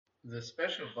The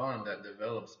special bond that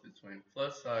develops between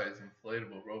plus-size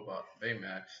inflatable robot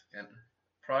Baymax and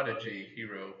prodigy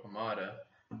hero Hamada,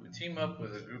 who team up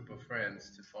with a group of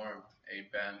friends to form a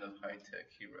band of high-tech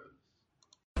heroes.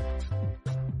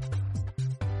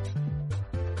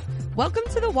 Welcome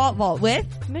to the Walt Vault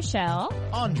with Michelle,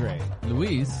 Andre,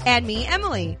 Luis, and me,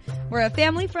 Emily. We're a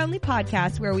family-friendly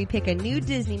podcast where we pick a new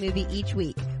Disney movie each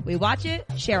week. We watch it,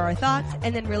 share our thoughts,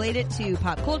 and then relate it to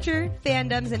pop culture,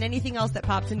 fandoms, and anything else that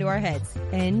pops into our heads.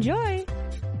 Enjoy!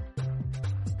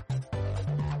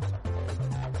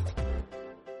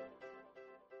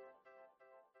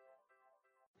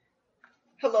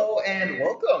 Hello and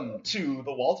welcome to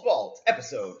the Walt Vault,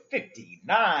 episode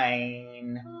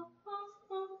 59.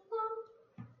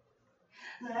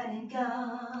 Let it go.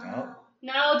 Oh.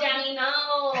 No, Danny,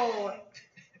 no.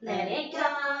 Let it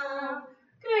go.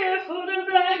 Careful the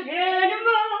black animal.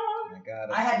 Oh my God.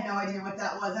 I had no idea what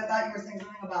that was. I thought you were saying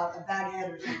something about a bad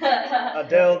head or something.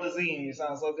 Adele Dazeem, you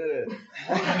sound so good.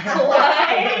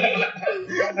 What?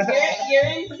 You're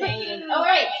insane. All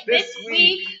right, this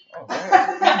week Oh,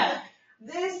 right.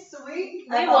 This week,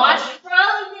 we watched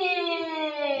Frozen.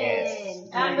 Yes.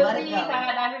 A Let it movie go.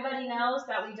 that everybody knows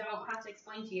that we don't have to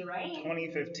explain to you, right?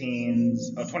 2013.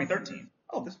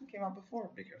 Oh, this one came out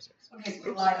before Big Hero 6. Okay, so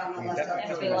we lied on the last Yes, Yes,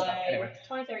 episode. we lied. Anyway.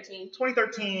 2013.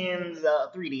 2013's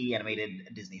 3D animated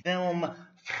Disney film,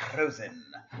 Frozen.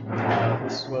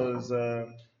 This was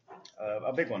a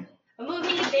big one. A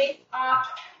movie based off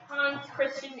Hans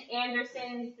Christian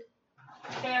Andersen's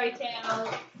fairy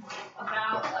tale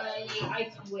about a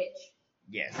ice witch.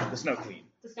 Yes, the Snow Queen.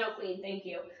 The Snow Queen, thank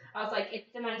you. I was like,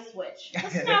 it's the nice witch. The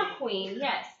Snow Queen,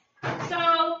 yes.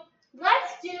 So,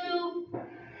 let's do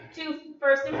two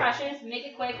first impressions, make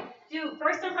it quick. Do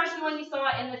first impression when you saw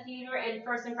it in the theater and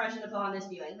first impression upon this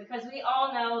viewing. Because we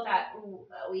all know that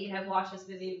we have watched this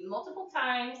movie multiple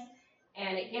times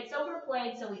and it gets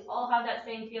overplayed, so we all have that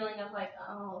same feeling of like,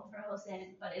 oh,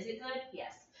 Frozen, but is it good?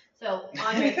 Yes. So,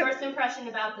 Andre, first impression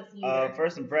about the theater.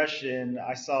 First impression,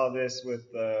 I saw this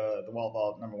with the Walt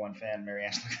Vault #1 fan, Mary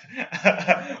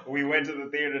Ashley. We went to the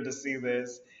theater to see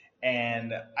this,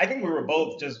 and I think we were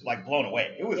both just like blown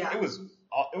away. It was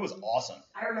awesome.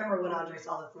 I remember when Andre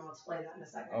saw this, and I'll explain that in a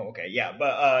second. Oh, okay, yeah,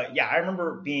 but I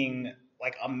remember being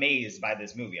like amazed by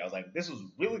this movie. I was like, this was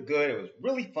really good. It was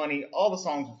really funny. All the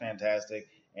songs were fantastic.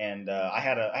 And I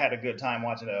had a good time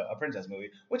watching a princess movie,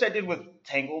 which I did with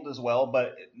Tangled as well,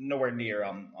 but nowhere near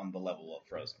on the level of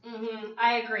Frozen.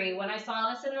 I agree. When I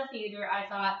saw this in the theater, I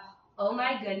thought, oh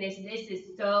my goodness, this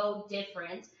is so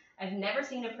different. I've never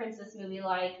seen a princess movie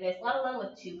like this, let alone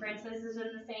with two princesses in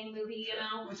the same movie, you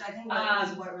know? Which I think that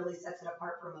is what really sets it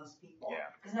apart for most people. Yeah.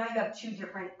 Because now you have two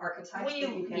different archetypes that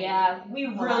you can. We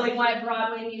really went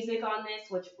Broadway music on this,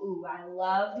 which, ooh, I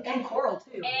loved. And choral,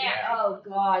 too. And, oh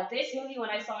god, this movie, when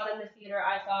I saw it in the theater,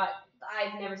 I thought,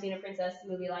 I've never seen a princess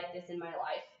movie like this in my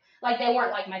life. Like, they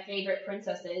weren't like my favorite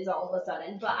princesses all of a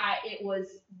sudden, but it was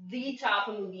the top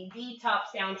movie, the top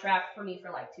soundtrack for me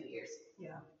for like 2 years.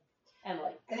 Yeah.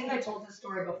 Emily. I think I told this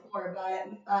story before,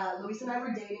 but Luis and I were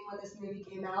dating when this movie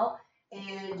came out,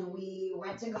 and we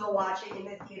went to go watch it in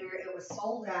the theater. It was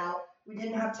sold out. We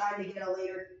didn't have time to get a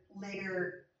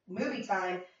later movie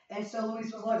time, and so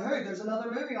Luis was like, hey, there's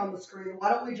another movie on the screen. Why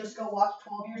don't we just go watch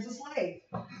 12 Years a Slave?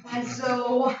 And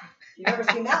so, if you've never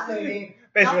seen that movie,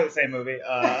 Basically the same movie.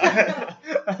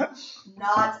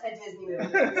 not a Disney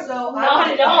movie. So Not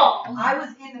at all. I was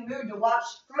in the mood to watch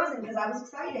Frozen because I was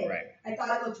excited. Right. I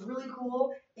thought it looked really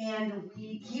cool, and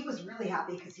he was really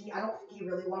happy because I don't think he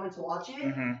really wanted to watch it.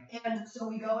 Mm-hmm. And so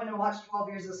we go in and watch 12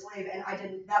 Years a Slave, and I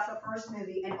didn't. That's the first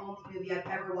movie and only movie I've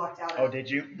ever walked out of. Oh, did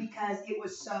you? Because it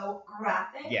was so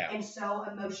graphic and so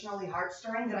emotionally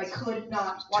heart-stirring that I could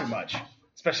not watch Too much.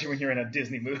 Especially when you're in a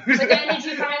Disney mood. But then did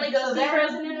you finally go So see then-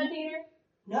 Frozen in the theater? it.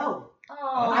 No.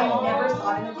 Oh, I never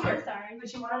saw it in the I'm theater. sorry.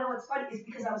 But you want to know what's funny? It's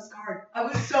because I was scarred. I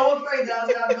was so afraid that I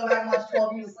was going to have to go back and watch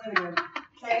 12 Years a Slave again.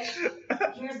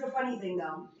 Okay? Here's the funny thing,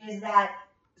 though, is that,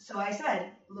 so I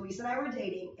said, Luis and I were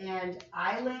dating, and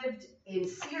I lived in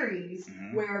Ceres,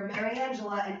 where Mary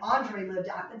Angela and Andre lived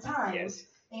at the time. Yes.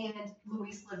 And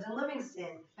Luis lived in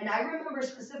Livingston. And I remember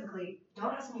specifically,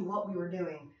 don't ask me what we were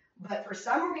doing, but for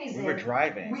some reason, We were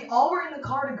driving. we all were in the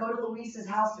car to go to Luis's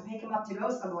house to pick him up to go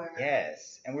somewhere.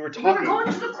 Yes. And we were We talking. were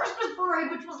going to the Christmas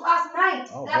parade, which was last night.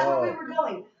 Oh, That's whoa. where we were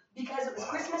going. Because it was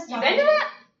Christmas You time. been to that?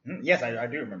 Yes, I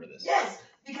do remember this. Yes.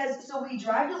 Because, so we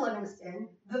drive to Livingston,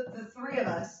 the three of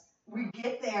us, we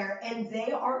get there, and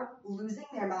they are losing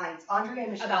their minds. Andre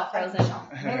and Michelle. About Frozen.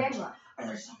 And Angela.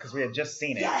 Are so Because we had just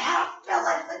seen it. You have to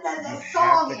listen to You this have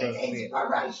song. to go It's see it.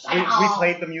 inspirational. We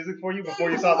played the music for you before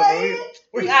They you saw the played movie. it.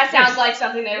 We're- That sounds like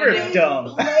something they would We're do. dumb.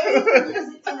 Play the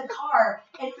music in the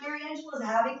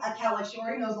Cal, like, she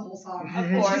already knows the whole song. Of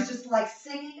And course. she's just, like,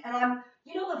 singing, and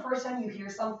the first time you hear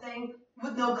something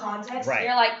with no context, Right.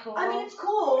 You're like, cool. I mean, it's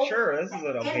cool. Sure, this is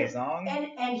an okay song.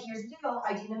 And here's the deal,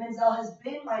 Idina Menzel has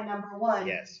been my number one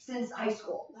Yes. since high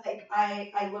school. Like,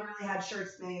 I literally had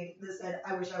shirts made that said,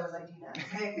 I wish I was Idina.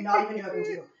 Okay? Not even joking to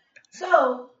you.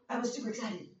 So, I was super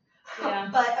excited. Yeah.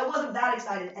 But I wasn't that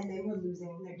excited, and they were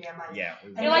losing their damn mind. Yeah.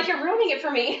 You're like, you're ruining it for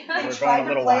me. They We're tried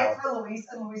going a to little play wild. it for Luis,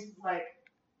 and Luis was like,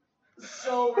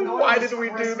 so we're going Why to this did we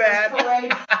do Christmas that?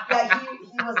 parade. Yeah,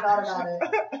 he was not about it.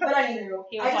 But anywho,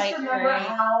 He was I just like, remember right.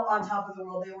 how on top of the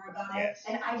world they were about Yes.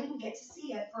 it, and I didn't get to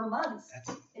see it for months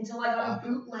That's until I got a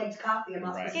bootlegged copy. I'm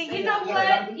not Right. supposed to Okay, say you know that, but I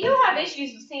got a what? bootlegged You have copy.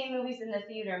 issues with seeing movies in the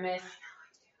theater, miss.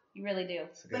 You really do.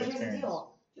 It's a good But here's the experience.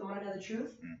 deal. You want to know the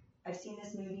truth? Mm. I've seen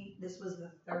this movie. This was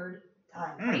the third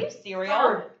time. Mm. Are you serious?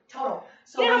 Third total.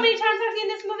 So You know how when- many times I've seen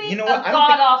this movie? You know A what?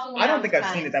 god-awful I don't amount think of I've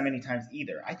seen it times. that many times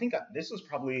either. I think this was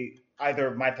probably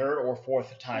either my third or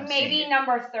fourth time Maybe seeing it.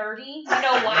 number 30. You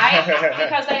know why?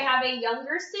 Because I have a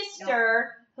younger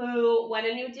sister who, when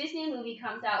a new Disney movie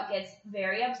comes out, gets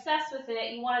very obsessed with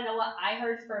it. You want to know what I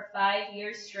heard for 5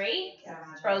 years straight? Can't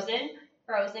imagine.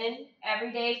 Frozen,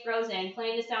 every day Frozen,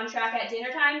 playing the soundtrack at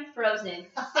dinner time, Frozen,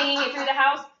 singing it through the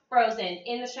house, Frozen,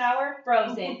 in the shower,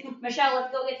 Frozen, Michelle,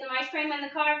 let's go get some ice cream in the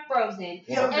car, Frozen.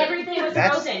 Yeah, okay. Everything was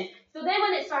That's- Frozen. So then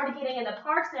when it started getting in the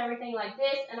parks and everything like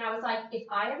this, and I was like, if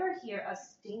I ever hear a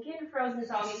stinking Frozen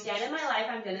song again in my life,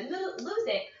 I'm gonna lose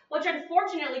it. Which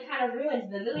unfortunately kind of ruins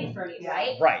the movie for me, Yeah.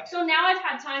 right? Right. So now I've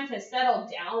had time to settle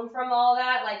down from all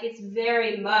that. Like, it's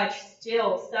very much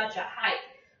still such a hype.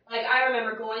 Like, I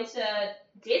remember going to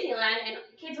Disneyland and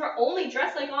kids were only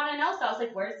dressed like Anna and Elsa. I was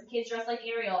like, where's the kids dressed like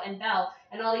Ariel and Belle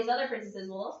and all these other princesses?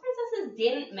 Well, those princesses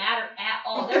didn't matter at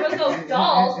all. There was those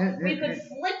dolls where you could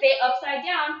flip it upside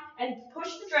down and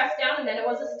push the dress down, and then it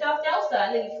was a stuffed Elsa.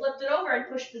 And then you flipped it over and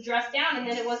pushed the dress down, and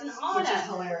then it was an Which is Anna.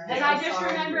 hilarious. And I I'm just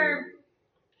sorry. remember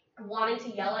wanting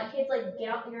to yell at kids, like, get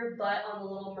out your butt on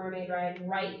the Little Mermaid ride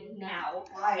right now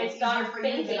Why? and It's start easier for you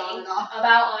to thinking get on and off.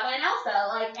 about Anna and Elsa.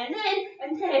 Like,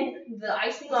 and then the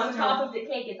icing on top of the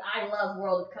cake is I love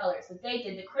World of Color. So they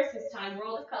did the Christmas time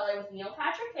World of Color with Neil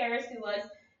Patrick Harris, who was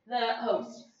the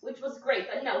host, which was great.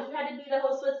 But no, he had to be the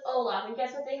host with Olaf, and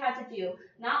guess what they had to do?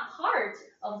 Not part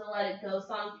of the Let It Go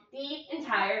song, the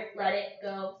entire Let It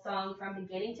Go song from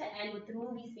beginning to end with the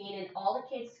movie scene and all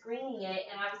the kids screaming it,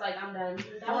 and I was like, I'm done.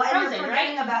 That Well, was and you're Frozen,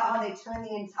 forgetting right? about how they turn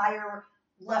the entire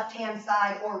left-hand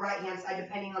side or right-hand side,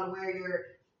 depending on where you're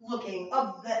looking,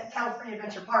 of the California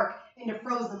Adventure Park into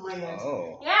Frozen Land.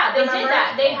 Oh. Yeah, they Remember? did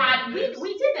that. They had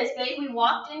we did this. We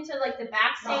walked into like the The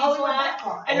backstage Hollywood lot.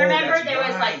 Backlot. And Oh, remember, that's there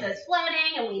was like right. the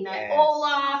sledding, and we met Yes.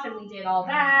 Olaf, and we did all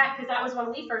that because that was when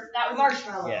we first. That was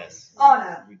Marshmallow. Yes.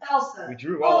 Anna, We- Elsa. We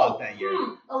drew all out that year.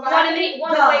 Wanna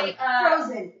wait-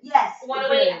 Frozen. Yes. Want to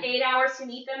wait 8 hours to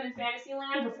meet them in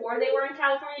Fantasyland before they were in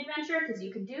California Adventure? Because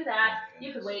you could do that.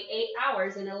 You could wait 8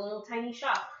 hours in a little tiny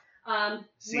shop.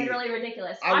 See, Literally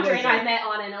ridiculous. I Andre and I wasn't- met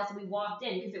Anna and Elsa. We walked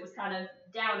in because it was kind of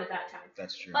down at that time.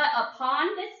 That's true. But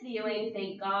upon this viewing,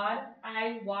 thank God,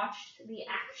 I watched the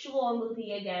actual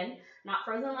movie again. Not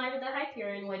Frozen Live at the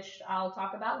Hyperion, which I'll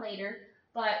talk about later.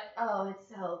 But, oh, it's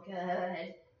so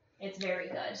good. It's very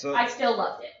good. So- I still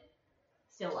loved it.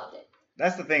 Still loved it.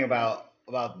 That's the thing about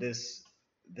this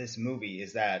movie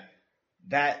is that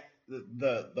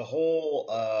the whole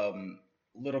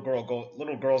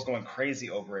little girls going crazy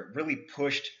over it really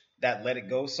pushed that Let It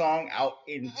Go song out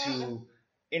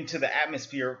into the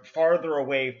atmosphere farther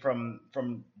away from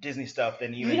Disney stuff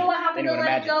than even You know what happened to anyone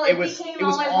Let It imagined. Go? It became it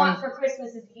was All I on, Want for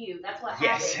Christmas is You. That's what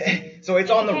yes. happened. So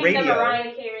it's on the It became radio. The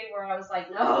Mariah Carey where I was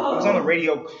like, no. It was on the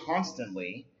radio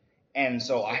constantly, and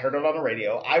so I heard it on the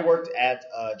radio. I worked at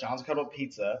John's Cuddle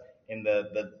Pizza in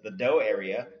the dough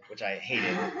area, which I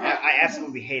hated. I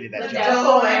absolutely hated that The job.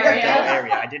 dough The area. dough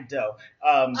area. I did dough.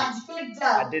 I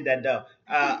I did that dough.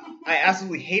 I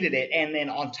absolutely hated it. And then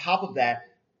on top of that,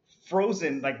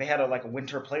 Frozen, like they had a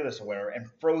winter playlist or whatever, and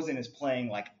Frozen is playing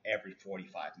like every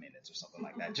 45 minutes or something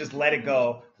like that. Just let it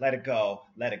go, let it go,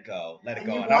 let it go, let it And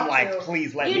go. you And I'm want like, to.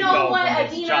 please let You me know go what from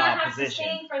this Adina job has position.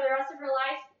 to sing for the rest of her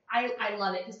life? I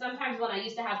love it because sometimes when I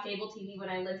used to have cable TV when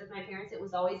I lived with my parents, it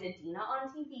was always Adina on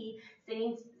TV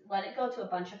singing "Let It Go" to a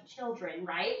bunch of children,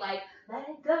 right? Like "Let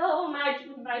it go,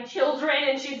 my children,"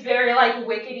 and she's very like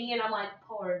wickedy, and I'm like,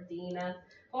 poor Adina.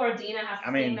 Poor Adina has to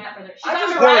I mean, sing that for the. She's I on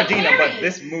just Poor Mariah Adina, Carey. but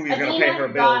this movie's gonna Adina pay her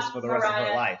bills got for the rest of her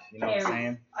Mariah life. You know what I'm Carey.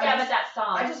 saying? Yeah, but that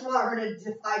song. I just want her to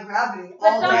defy gravity But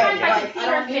all day. sometimes I Like, can see I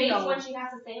her don't need face no- when she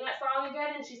has to sing that song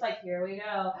again, and she's like, "Here we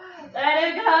go, let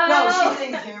it go." No, she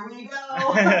sings, "Here we go."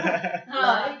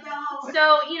 Let it go.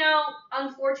 So,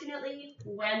 unfortunately,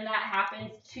 when that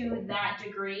happens to that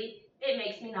degree, it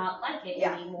makes me not like it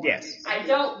Yeah. anymore. Yes. I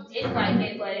don't dislike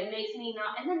it, but it makes me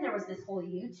not. And then there was this whole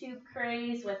YouTube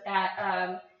craze with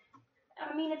that.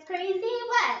 I mean, it's crazy.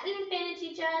 What? We finish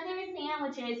each other's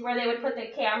sandwiches, where they would put the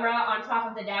camera on top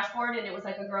of the dashboard, and it was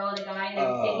like a girl and a guy, and they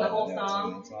would sing the whole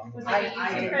song. It was like a I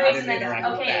YouTube didn't craze, and then interact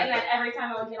with okay, that. and then every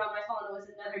time I would get on my phone, it was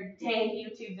another dang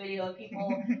YouTube video of people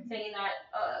singing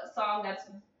that song that's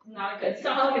not a good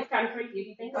song. It's kind of creepy if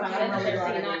you think about Okay, it. I'm really They're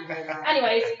glad I singing didn't that. hear that.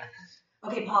 Anyways,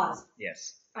 Okay, pause.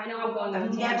 Yes. I know I'm going on a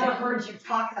I've never tangent. heard you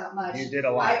talk that much. You did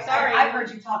a lot. Sorry. I've heard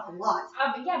you talk a lot.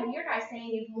 But yeah, but your guys saying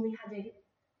you've only had to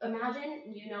imagine.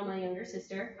 You know my younger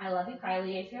sister. I love you,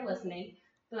 Kylie, if you're listening.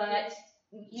 But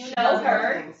you She know knows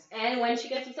her, things. and when she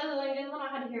gets upset, like this one, I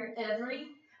had to hear every.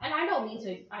 And I don't mean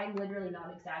to. I'm literally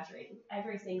not exaggerating.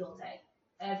 Every single day.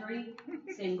 Every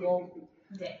single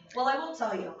day. Well, I will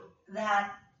tell you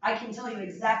that I can tell you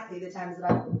exactly the times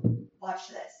that I've watched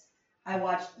this. I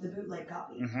watched the bootleg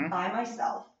copy Mhm. by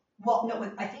myself. Well,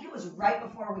 no, I think it was right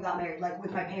before we got married, like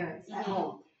with my parents at Mhm.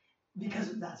 home,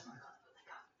 because that's where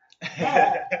I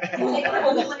got the bootleg copy. And take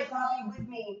the bootleg copy with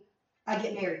me. I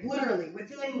get married, literally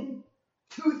within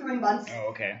 2-3 months. Oh,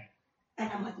 okay.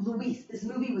 And I'm like, Luis, this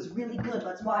movie was really good.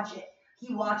 Let's watch it.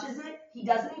 He watches it. He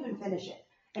doesn't even finish it.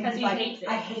 And 'Cause he's he like, hates it.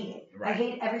 I hate it. I Right.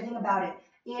 hate everything about it.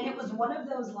 And it was one of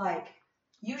those, like,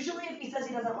 usually if he says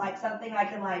he doesn't like something, I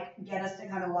can, like, get us to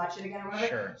kind of watch it again or whatever.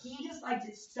 Sure. He just liked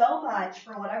it so much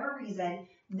for whatever reason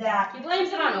that He blames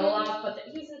it on Olaf, but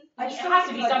it I has just to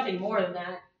don't be like- something more than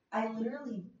that. I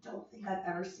literally don't think I've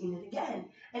ever seen it again.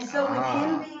 And so with Ah,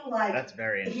 him being like, That's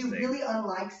very he interesting. really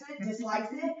unlikes it,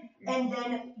 dislikes it, and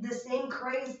then the same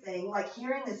craze thing, like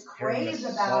hearing this Hearing craze the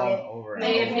about song it. over and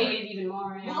Made him over. hate it even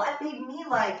more. Yeah. Well, it made me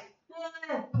like,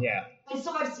 eh. Yeah. And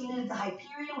so I've seen it at the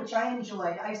Hyperion, which I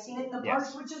enjoyed. I've seen it in the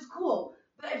Yes. parks, which is cool.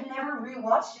 But I've never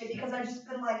rewatched it because I've just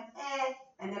been like, eh.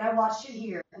 And then I watched it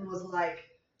here and was like,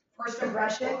 first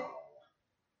impression,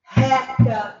 heck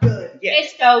good.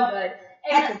 It's so good.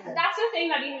 Heck And of it. that's the thing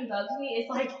that even bugs me is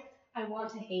like, I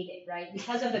want to hate it, right?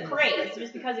 Because of the craze,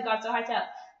 just because it got so hyped up.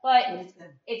 But It's good.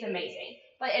 it's amazing.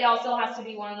 But it also has to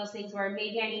be one of those things where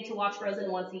maybe I need to watch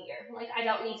Frozen once a year. Like, I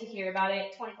don't need to hear about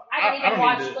it 24. I don't I even don't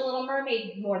watch need to- The Little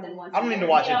Mermaid more than once. I don't a need year, to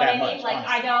watch you know it that what I mean? much, Like,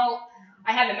 honestly.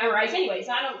 I have it memorized anyway,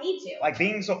 so I don't need to. Like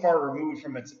being so far removed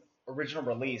from its original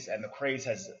release and the craze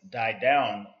has died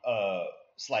down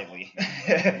slightly,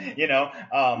 you know.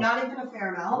 Not even a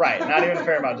fair amount. Right, not even a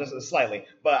fair amount, just slightly.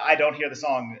 But I don't hear the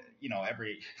song, you know,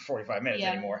 every 45 minutes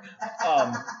Yeah. anymore.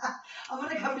 I'm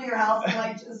gonna come to your house and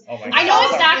like just. Oh my I God. know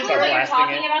Start- exactly start what you're blasting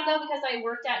talking it. about though, because I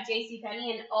worked at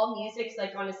JCPenney and all music's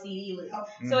like on a CD loop.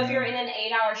 So if Mhm. you're in an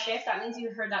 8-hour shift, that means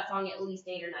you've heard that song at least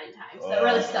 8 or 9 times. So it Oh,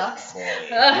 really sucks. boy.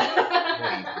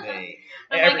 I'm Day.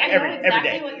 like, I know every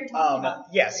exactly day. what you're talking about.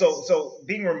 Yeah, so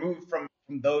being removed from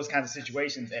those kinds of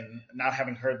situations and not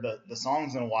having heard the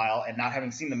songs in a while and not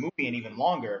having seen the movie in even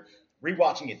longer,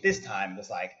 rewatching it this time was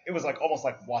like almost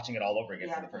like watching it all over again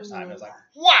for the first time. It was like,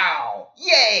 wow,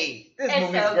 yay, this It's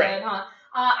movie's so great. good, huh?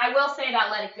 I will say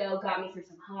that Let It Go got me through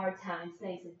some hard times.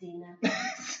 Thanks, Adina.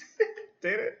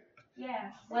 Did it?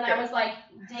 Yeah. When I was like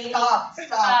dating Stop.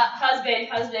 husband,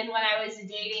 when I was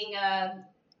dating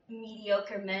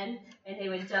mediocre men and they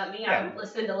would dump me, I Yeah. would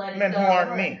listen to Let It Men Go. who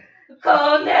aren't me.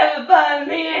 Cold never bother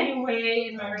me anyway.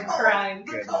 And my Cold. crime.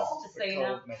 The Goodness, cold. Just the so you cold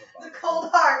know. never The bothers. cold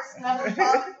hearts never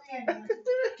bothered me anymore.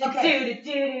 Okay,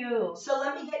 Do-do-do-do. so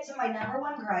let me get to my number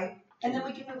one gripe, and then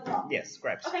we can move along. Yes,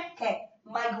 gripes. Okay. Okay,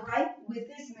 my gripe with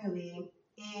this movie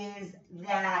is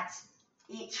that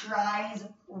it tries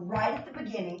right at the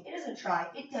beginning. It doesn't try.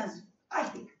 It does, I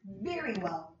think, very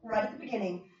well right at the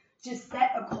beginning to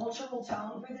set a cultural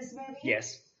tone for this movie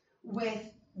Yes. with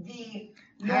the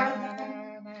northern.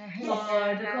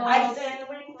 Lord, the I golden s-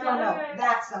 winter. No,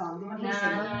 that song. The one he's Na,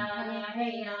 singing. na, na,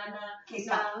 hey, na, na, Okay,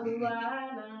 stop. na,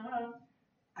 na,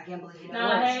 I can't believe you know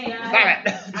na, the hey, words. na. Stop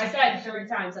it. I said 30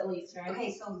 times at least, right?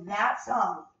 Okay, so that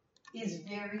song is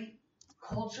very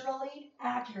culturally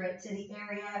accurate to the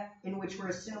area in which we're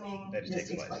assuming That it this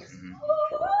takes place. Mhm.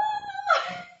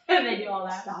 And they do all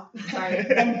that. Stop. Sorry.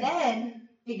 And then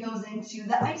it goes into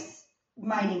the ice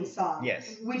mining song,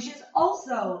 Yes. which is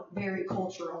also very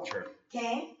cultural. Sure.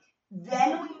 Okay?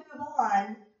 Then we move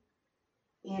on,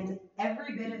 and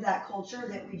every bit of that culture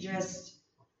that we just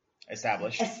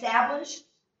Established. established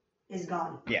is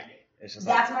gone. It's just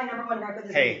like, That's my number one gripe with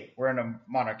this movie. hey, we're in a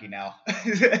monarchy now.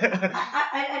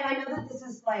 I know that this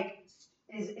is like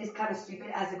is kind of stupid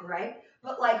as a gripe,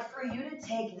 but like for you to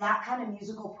take that kind of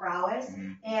musical prowess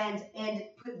Mhm. and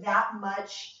put that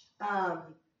much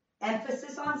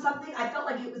emphasis on something, I felt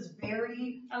like it was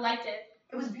it I liked it.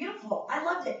 was beautiful. I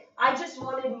loved it. I just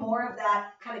wanted more of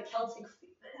that kind of Celtic.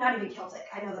 not even Celtic.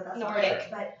 I know that that's not Nordic.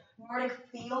 right, but Nordic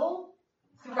feel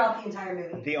throughout the entire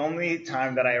movie. The only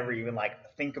time that I ever even like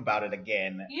think about it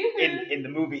again Yoo-hoo. in the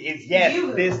movie is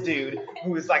Yoo-hoo. this dude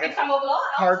who is like It's a some of it.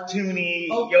 cartoony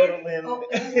Oaken-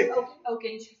 yodeling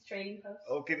Oaken's trading post.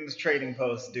 Oaken's trading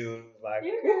post dude, like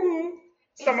Yoo-hoo.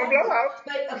 summer Exactly. blowout.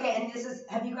 But okay, and this is,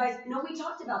 have you guys, no, we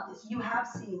talked about this. You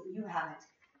haven't.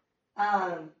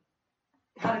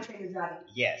 How to Train Your Dragon.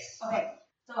 Yes. Okay,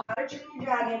 so How to Train Your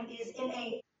Dragon is in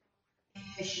a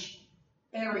ish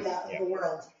area of the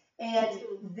world. And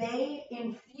they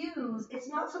infuse, it's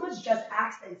not so much just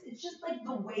accents, it's just like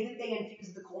the way that they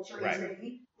infuse the culture Right. into the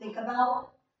movie. Think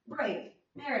about Brave,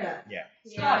 Merida, Yeah.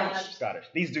 Scottish. Scottish.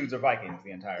 These dudes are Vikings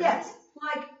the entire Yes,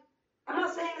 like, I'm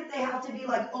not saying that they have to be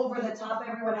like over the top,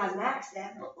 everyone has an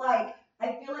accent, but like,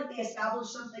 I feel like they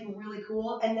established something really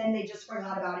cool and then they just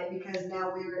forgot about it because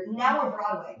now we're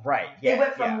Broadway. Right. They Yeah.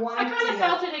 went from yeah. one I to kind of the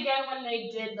felt other. it again when they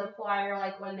did the choir,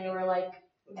 like when they were like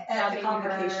At the dubbing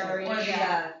convocation her, or the,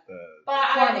 yeah. The- But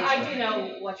I Coronation. do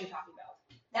know what you're talking about.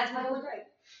 that's my only gripe.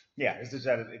 yeah. It's just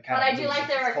that it kind But of. I do like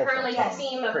their recurring Yes.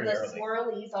 theme of Pretty the early.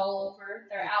 swirlies all over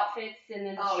their outfits and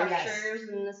then the Oh, yes. structures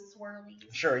and the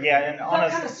swirlies. Sure. Yeah. And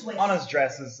What kind of Swiss? Anna's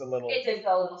dress is a little It did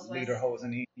go a little Swiss.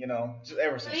 lederhosen, you know, just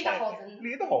ever so slightly. Lederhosen.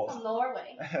 Lederhosen. From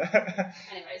Norway. Not Anyways,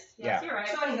 yes, Yeah. you're right.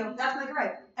 So anywho, that's my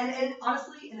gripe. And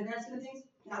honestly, in the grand scheme of things,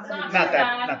 not that Not big. too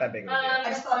bad. that big of a deal. I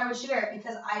just thought I would share it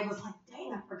because I was like,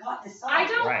 dang, I forgot this song. I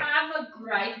don't Right. have a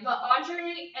gripe, but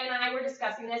Andre and I were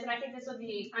discussing this, and I think this would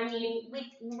be, I mean,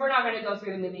 we're not going to go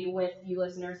through the movie with you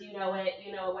listeners. You know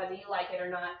whether you like it or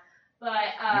not. But,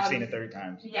 You've seen it 30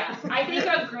 times. Yeah, I think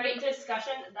a great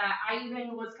discussion that I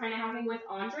even was kind of having with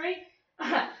Andre.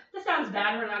 This sounds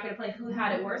bad. We're not going to play Who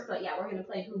Had It Worse, but yeah, we're going to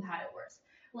play Who Had It Worse.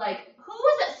 Like,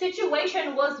 whose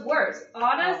situation was worse,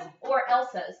 Anna's or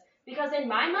Elsa's? Because in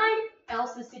my mind,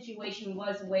 Elsa's situation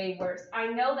was way worse. I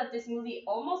know that this movie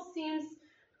almost seems,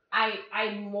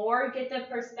 I more get the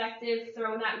perspective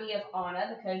thrown at me of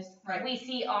Anna because Right. we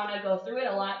see Anna go through it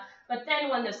a lot. But then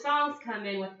when the songs come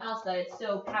in with Elsa, it's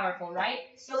so powerful, right?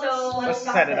 So let's Let's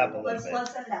stop set it there. up a little bit.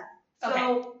 Let's set it up.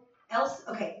 So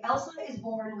Elsa is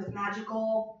born with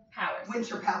magical Powers.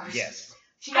 winter powers. Yes.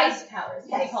 She does. Ice powers.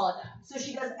 Yes. We call it that. So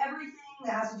she does everything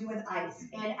that has to do with ice.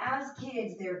 And as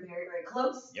kids, they're very, very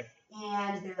close. Yep.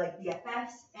 And they're like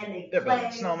BFFs, and they They're play.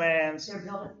 building snowmans. They're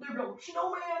building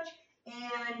snowman.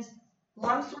 And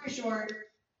long story short,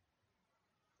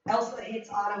 Elsa hits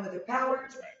Anna with her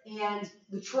powers, and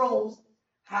the trolls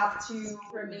have to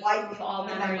Remove wipe all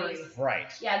the memories.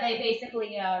 Right. Yeah, they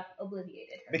basically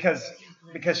obliviated her. Because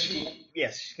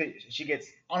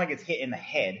Anna gets hit in the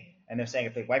head, and they're saying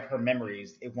if they wipe her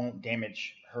memories, it won't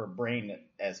damage her brain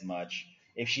as much.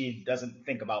 If she doesn't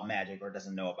think about magic or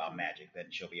doesn't know about magic, then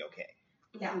she'll be okay.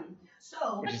 Yeah.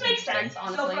 So, Which makes sense, so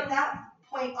honestly. from that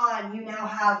point on, you now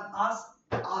have Asa.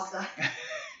 Elsa.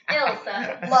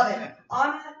 Love it.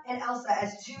 Anna and Elsa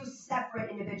as two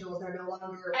separate individuals. They're no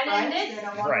longer And in friends. this-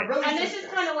 They're no longer Right. really And this sisters.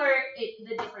 is kind of where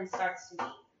the difference starts to me.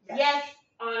 Yes,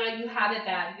 Anna, you have it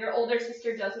bad. Your older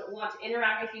sister doesn't want to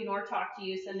interact with you nor talk to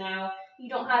you, so now you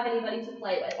don't have anybody to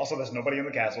play with. Also, there's nobody in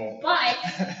the castle. But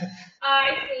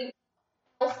I think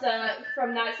Elsa,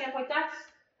 from that standpoint,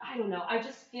 I don't know. I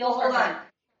just feel Well, hold for on. her.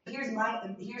 Here's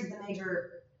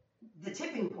the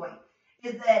tipping point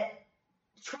is that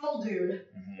troll dude,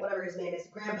 Mhm. whatever his name is,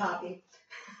 Grandpappy,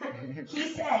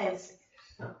 he says,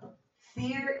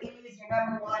 fear is your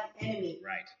number one enemy.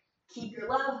 Right. Keep your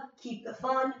love, keep the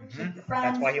fun, keep Mhm. the friends.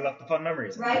 That's why he left the fun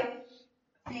memories. Right?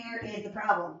 Fear is the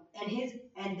problem.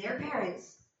 And their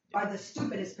parents are the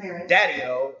stupidest parents.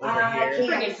 Daddy-o over I here.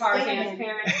 can't- Friggin' Tarzan's stand.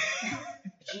 parents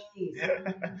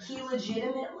Jeez. He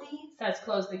legitimately says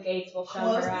close the gates, we'll shut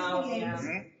Closes her the out. gates. Yeah.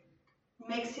 Mhm.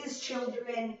 makes his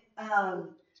children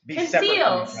Be separate from Conceal, each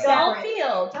other. don't Separate.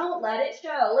 feel, don't let it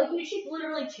show. Like she's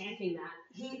literally chanting that.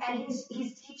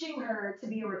 he's teaching her to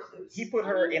be a recluse. He put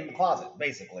her in the closet,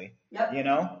 basically. Yep. You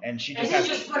know? And she And just you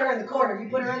has just put her in the corner. You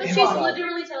put her in But the she's closet.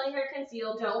 literally telling her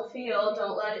conceal, don't feel,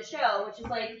 don't let it show, which is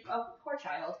like, oh, poor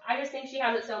child. I just think she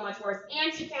has it so much worse.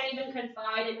 And she can't even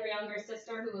confide in her younger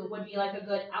sister, who would be like a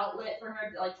good outlet for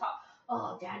her to like talk.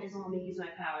 Oh, Dad doesn't want me to use my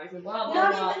powers and blah blah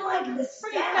Not blah. even like the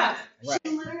Pretty staff. Right.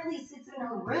 She literally sits in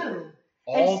her room.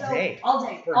 all And so- day. All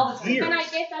day. For all the time. years. And I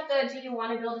get that the "Do you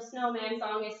want to build a snowman"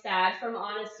 song is sad from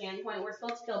Anna's standpoint. We're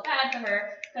supposed to feel bad for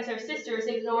her because her sister is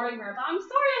ignoring her. But I'm sorry,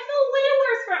 I feel way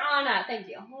worse for Anna. Thank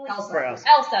you. Elsa. For Elsa.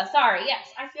 Elsa, sorry,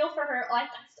 yes. I feel for her. Like,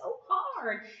 that's so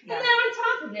hard. Yeah. And then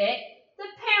on top of it, the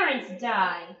parents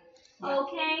die. Yeah.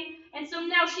 Okay, and so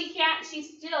now she can't.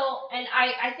 She's still, and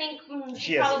I think She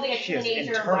she's has probably a she has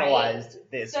teenager, internalized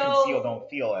right? this So- conceal don't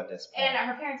feel at this point. And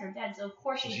her parents are dead, so of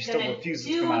course So she's she still gonna refuses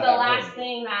to do come out the of that last room.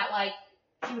 thing that like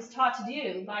she was taught to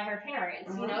do by her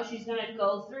parents. You know, she's gonna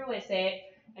go through with it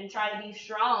and try to be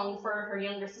strong for her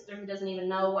younger sister who doesn't even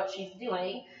know what she's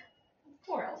doing.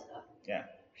 Poor Elsa. Yeah,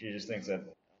 she just thinks that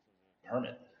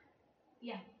hermit.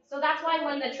 Yeah. So that's why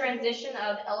when the transition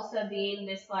of Elsa being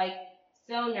this like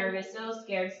so nervous, so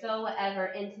scared, so whatever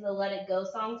into the Let It Go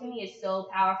song to me is so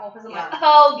powerful because I'm like,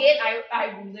 oh,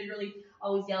 I literally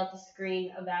always yell at the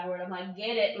screen a bad word. I'm like,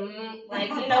 get it, like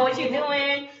you know what you're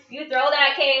doing. You throw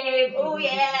that cave. Oh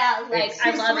yeah, like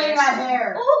I love swing it. that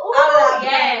hair. Ooh, Out of that yeah.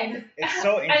 band. It's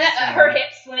so And interesting. her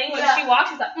hip swing when Yeah. she walks,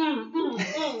 she's like,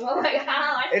 Oh my god,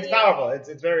 I It's see it. powerful.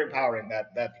 It's very empowering,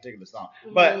 that particular song.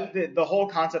 But the whole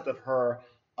concept of her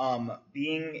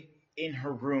being in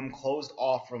her room, closed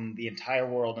off from the entire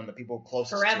world and the people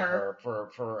closest Forever. to her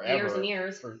for forever, Years and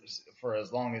years. for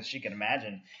as long as she can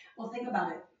imagine. Well, think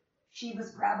about it. She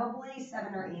was probably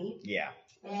 7 or 8, Yeah.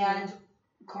 and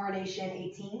coronation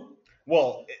 18.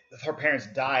 Well, her parents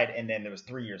died, and then there was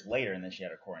 3 years later, and then she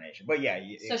had her coronation. But yeah,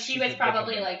 So she was could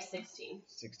probably definitely- like 16.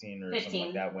 16 or 15. something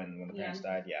like that when the parents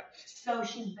died. Yeah, So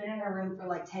she's been in her room for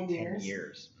like 10 10 years.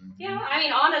 years. Mhm. Yeah, I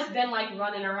mean, Anna's been like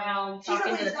running around, She's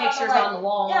talking at to the least got to, pictures like- on the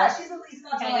wall. Yeah, she's at least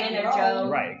got to like Hanging in her roam. Joe.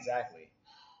 Right, exactly.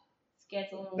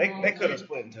 Gets a little They lonely. could have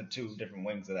split into 2 different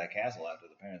wings of that castle after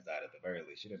the parents died. At the very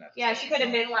least, she didn't have to. Yeah, stay she could have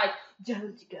alone. been like,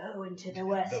 don't go into the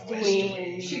West The West Wing.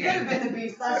 Wing. She could have been the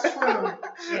beast. That's true.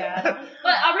 Yeah.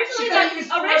 But She originally, could have used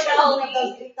 4,000 of those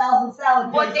originally, 8,000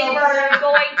 salad what plates they over were there.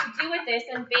 going to do with this,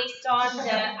 and based on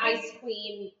the Ice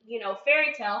Queen,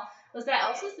 fairy tale, was that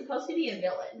Elsa's supposed to be a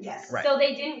villain. Yes. Right. So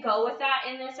they didn't go with that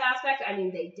in this aspect. I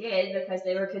mean, they did because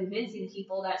they were convincing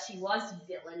people that she was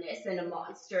villainous and a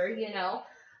monster,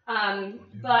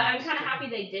 But I'm kind of happy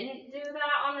they didn't do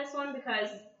that on this one because,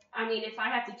 I mean, if I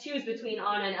had to choose between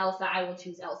Anna and Elsa, I will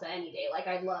choose Elsa any day. Like,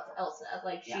 I love Elsa.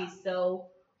 Like, Yeah. she's so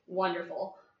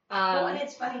wonderful. Well, and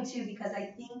it's funny too because I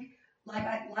think,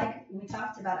 like we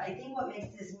talked about, I think what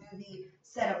makes this movie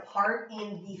set apart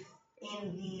in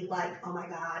the like, oh my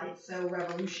god, it's so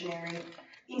revolutionary.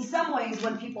 In some ways,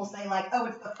 when people say like, oh,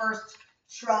 it's the first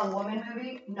strong woman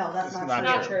movie, no, that's It's not, not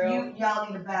Not true. Y'all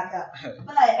need to back up.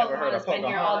 But Pocahontas been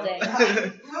here all day.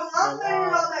 we'll all say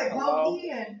we're all day, Pokey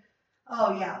and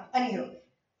oh yeah. Anywho,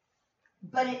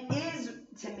 but it is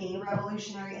to me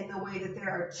revolutionary in the way that there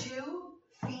are 2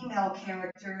 female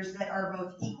characters that are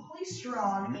both equally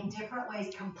strong in different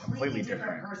ways, completely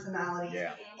different personalities,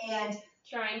 Yeah. and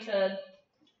Trying to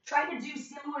trying to do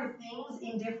similar things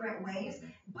in different ways,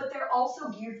 but they're also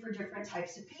geared for different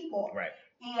types of people. Right.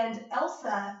 And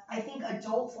Elsa, I think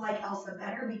adults like Elsa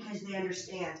better because they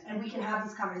understand, and we can have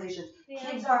these conversations.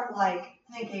 Kids aren't like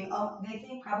thinking, oh, they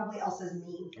think probably Elsa's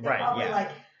mean. They're Right, probably yeah. like,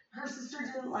 her sister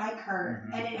didn't like her,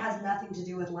 Mhm. and it has nothing to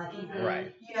do with liking her.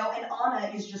 Right. And Anna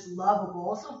is just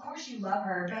lovable, so of course you love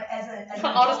her, but as an Anna's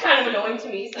adult, kind of annoying to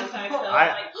me sometimes. So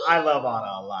I love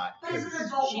Anna a lot. but as an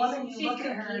adult She's- woman, you she's look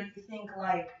at her and you think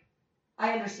like,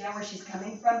 I understand where she's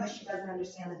coming from, but she doesn't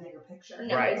understand the bigger picture.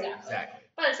 No, Right. exactly.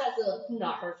 But it's also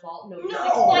not her fault. No, just No,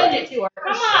 explain right. it to her.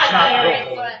 Come It's on, not her parents.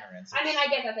 fault. But, I mean, I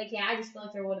get that they can't. I just feel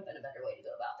like there would have been a better way to go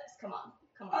about this. Come on,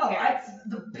 Oh, parents.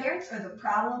 the parents are the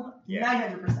problem, Yeah.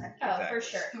 900%. Oh, Exactly. for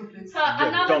sure. Stupid. So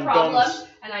another Dum-dums. problem,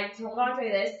 and I told Andre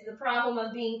this, the problem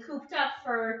of being cooped up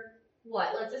for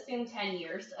what? Let's assume 10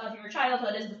 years of your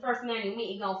childhood is the first man you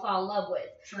meet you're gonna fall in love with.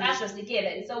 True. That's just a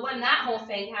given. So when that whole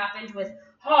thing happened with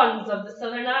Hans of the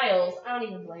Southern Isles, I don't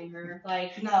even blame her.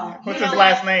 Like, No. What's You his know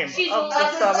last name? she's Of the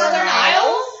Southern Southern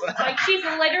Isles. Isles. Like, she's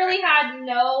literally had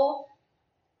no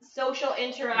social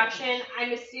interaction. I'm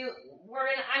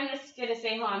just gonna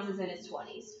say Hans is in his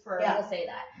 20s. Yeah. We'll say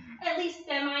that. At least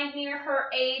semi near her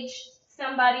age,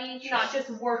 somebody, not just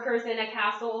workers in a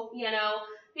castle.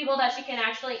 People that she can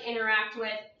actually interact with.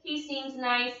 He seems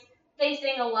nice. They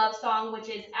sing a love song, which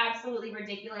is absolutely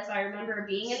ridiculous. I remember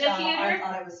being in the Stop. theater. I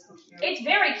thought it was so cute. It's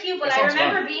very cute, but That I sounds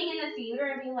remember fun. being in the theater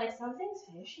and being like, something's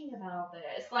fishy about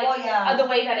this. Like, Well, yeah. the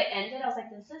way that it ended, I was like,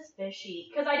 this is fishy.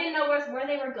 Because I didn't know where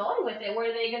they were going with it. Were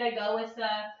they going to go with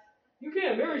you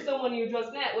can't marry someone you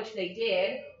just met, which they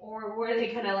did, or were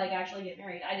they going to, actually get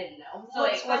married? I didn't know. So Well,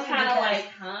 it it's was funny kind of because-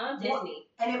 like, huh? Disney.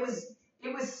 And it was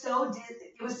so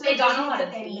They got a Disney lot that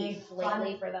of they made beef fun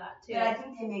lately for that, too. But I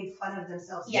think they made fun of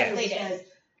themselves Yes, too, they did. because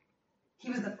he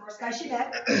was the first guy she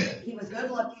met. He was good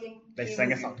looking. They he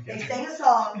sang a was- song They together. sang a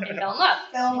song. They fell in love.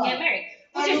 Fell in They love. get married.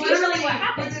 Which And is usually literally, what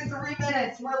happens. within 3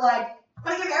 minutes, we're like,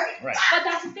 Are you married? Right. But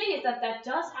that's the thing is that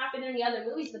does happen in the other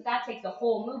movies, but that takes a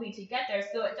whole movie to get there,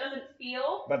 so it doesn't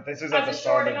feel But this is at as the a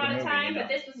start short of the amount movie, of time. you know. But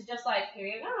this was just like, here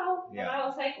you go. Yeah. And I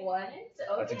was like, what? Okay,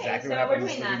 That's exactly so what we're happened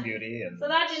to doing Sleeping that. Beauty and So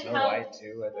that didn't Snow help. White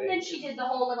too, I think. And then she did the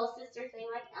whole little sister thing,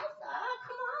 like, Elsa,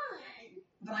 come on.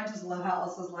 But I just love how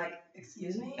Elsa's like,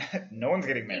 excuse me? No one's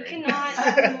getting You married. cannot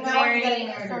No one's marry getting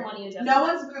married. someone you just No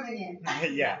one's moving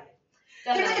in. Yeah.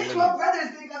 Even Definitely. if 12 brothers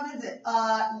think I'm into it.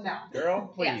 No.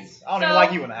 Girl, please. Yes. I don't even So-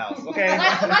 like you in the house, okay?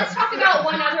 Let's talk about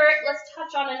let's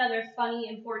touch on another funny,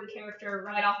 important character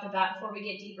right off the bat before we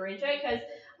get deeper into it, because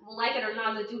like it or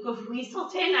not, the Duke of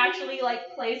Weaselton actually like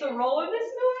plays a role in this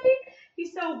movie.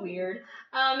 He's so weird.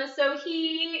 So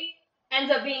he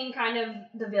ends up being kind of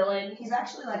the villain. He's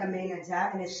actually like a main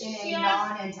antagonist in a Yeah.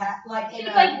 non-antagonist, like in He's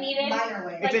a like needed. minor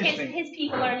way. It's Like interesting. his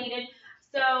people are needed.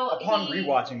 So Upon he,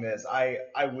 rewatching this, I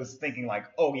was thinking like,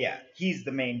 oh yeah, he's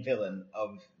the main villain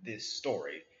of this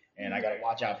story, and I gotta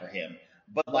watch out for him.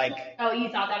 But like, Oh, you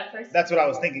thought that at first? that's what I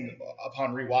was thinking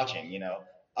upon rewatching, you know.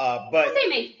 But They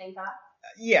made you think that.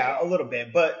 yeah, a little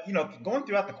bit. But you know, going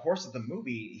throughout the course of the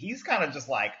movie, he's kind of just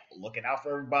like looking out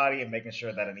for everybody and making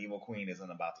sure that an evil queen isn't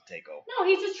about to take over. No,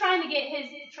 he's just trying to get his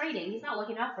trading. He's not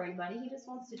looking out for anybody. He just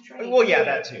wants to trade. Well, yeah,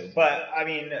 that too. But I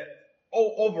mean,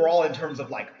 overall, in terms of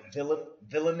like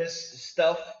villainous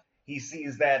stuff, he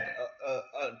sees that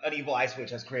an evil ice witch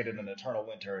has created an eternal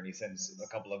winter, and he sends a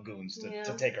couple of goons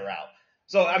to take her out.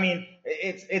 So I mean,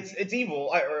 it's evil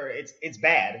or it's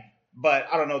bad, but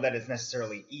I don't know that it's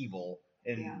necessarily evil.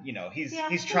 And you know,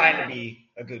 he's trying to be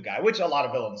a good guy, which a lot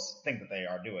of villains think that they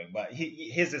are doing. But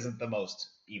his isn't the most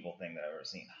evil thing that I've ever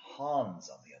seen. Hans,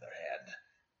 on the other hand.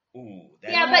 Ooh,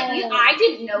 that Yeah, but I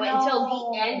didn't know it until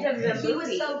No. the end of the He movie.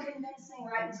 was so convincing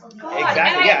right until the God, end.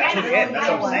 Exactly, and yeah, I, to the end, that's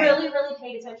what I'm saying. really, really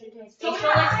paid attention to his So facial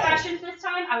did I. expressions this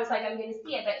time. I was like, I'm going to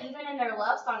see it. But even in their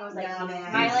love song, I was like, Nah, he's man.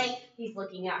 smiling, he's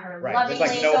looking at her Right, lovingly.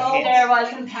 there's like no so hint. There was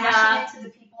compassionate to the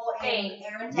people in Hey.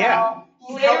 Arendelle. Yeah.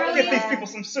 He's Literally- Give helping these them. people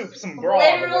some soup, some broth.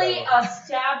 or literally whatever. a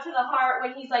stab to the heart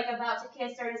when he's like about to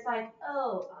kiss her. And it's like,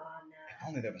 oh, If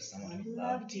only there was someone who I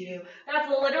loved loved you. you. That's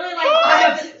literally like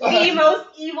one of the most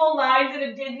evil lines in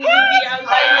a Disney movie. I was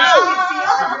like, You see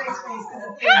Andre's face because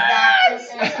it's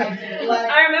the exact same thing I did. Like,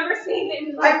 I remember seeing it.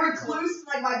 And I reclused,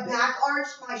 like my back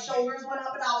arched, my shoulders went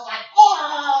up, and I was like,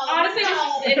 oh! honestly,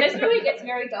 no. this movie gets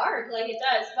very dark, like it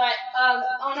does. But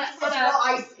on It's a real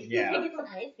icy. Yeah.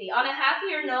 icy. On a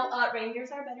happier note,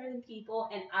 reindeers are better than people,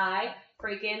 and I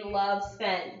freaking love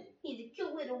Sven. He's a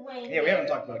cute little reindeer. Yeah, we haven't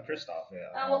talked about Kristoff yet.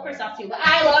 Well, Kristoff too, but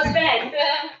I love Sven.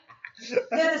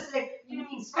 They're the same. You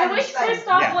mean I Sven wish Sven.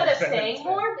 Kristoff Yeah, would have Sven, sang Sven.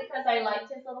 more because I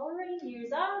liked his little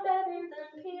reindeers are better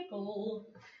than people.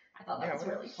 I thought that was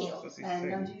really cute. And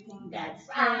don't you think That's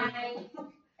that's right.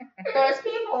 Those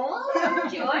people are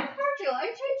joy,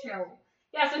 choo.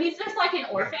 Yeah, so he's just like an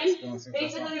orphan,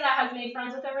 basically, that has made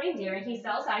friends with a reindeer, and he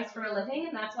sells ice for a living,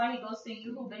 and that's why he goes to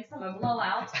Yoo-Hoo Big Summer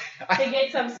Blowout to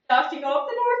get some stuff to go up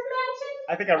the North Mountain.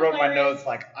 I think I wrote my Hilarious. notes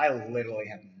like I literally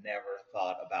have never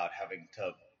thought about having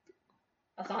to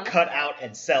That's on cut out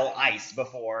and sell ice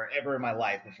before ever in my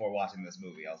life before watching this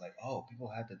movie. I was like, oh, people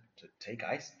had to take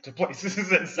ice to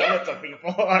places and sell it to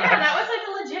people. Yeah, that was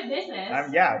like a legit business.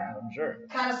 I'm sure.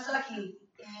 kind of sucky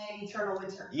in Eternal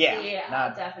Winter? Yeah,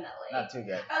 not definitely. not too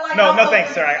good. I like No, how no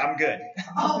thanks, sir. I'm good.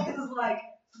 Oh, it was like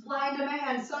supply and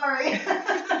demand. Sorry.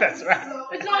 That's right. So,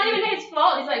 It's not even his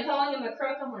fault. He's like calling him a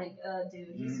crook. I'm like, dude,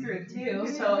 he's Mm-hmm. screwed too.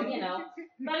 So, you know.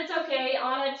 But it's okay.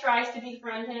 Anna tries to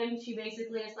befriend him. She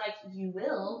basically is like, you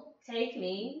will take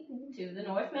me to the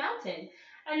North Mountain.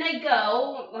 And they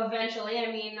go eventually.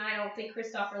 I mean, I don't think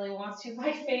Kristoff really wants to.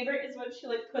 My favorite is when she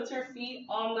like puts her feet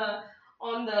on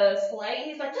the sleigh.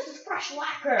 He's like, this is fresh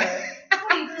lacquer.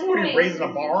 What are you doing? What are you, raising a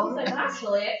barn? He's like,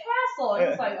 actually, a castle. And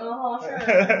he's like, sure.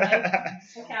 Like,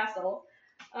 a castle.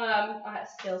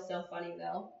 Still so funny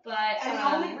though. But and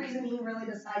the only reason he really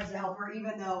decides to help her,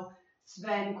 even though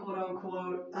Sven, quote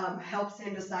unquote, helps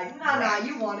him decide, nah,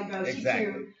 you want to go, she's Exactly.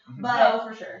 cute. Mhm. But no,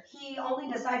 for sure. he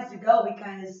only decides to go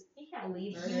because He can't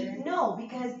leave her.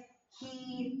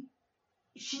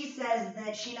 she says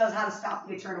that she knows how to stop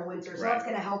the eternal winter, so Right. that's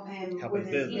going to help him Help with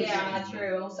his his business. mission. Yeah,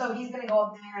 true. So he's going to go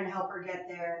up there and help her get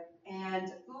there. And,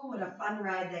 ooh, what a fun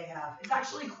ride they have. It's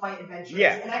actually quite adventurous.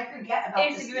 Yeah. And I forget about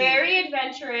It's this very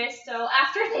adventurous. So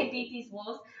after they beat these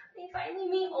wolves, they finally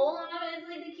meet Olaf. It's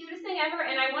like the cutest thing ever.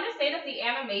 And I want to say that the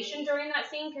animation during that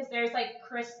scene, because there's like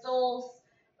crystals.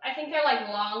 I think they're like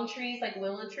long trees, like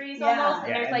willow trees Yeah. almost. And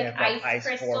Yeah, there's and like they have, like, ice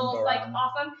ice formed crystals like around.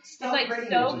 off them. So It's like pretty.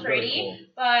 so Which is really pretty. cool.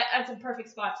 But it's a perfect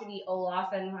spot to meet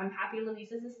Olaf. And I'm happy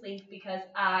Luis is asleep because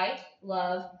I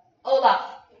love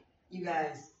Olaf. You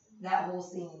guys, that whole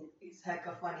scene movie's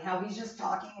hecka funny. How he's just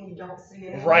talking and you don't see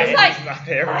it. Right, He's like, he's not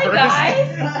there "Hi, first. guys."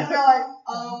 And you're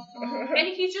like, And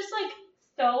he's just like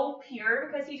so pure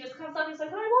because he just comes up. He's like,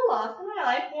 "I'm Olaf, and I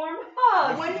like warm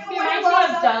hugs." When He he reminds walks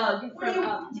me of up- Doug when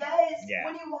from he does, Yeah.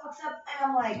 when he walks up, and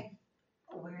I'm like,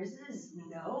 where's his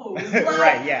nose?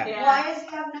 Right, yeah. Yeah. Why does he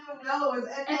have no nose?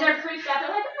 And they're creeped out.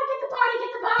 They're like, "Oh,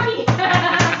 get the body."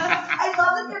 I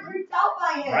love that they're creeped out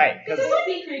by him. Right, This because would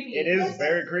be creepy. it is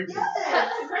very creepy.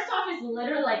 Yes. Kristoff is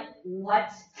literally like, "What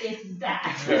is that?"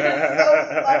 So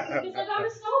funny. He's like, "I'm a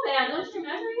snowman. Don't you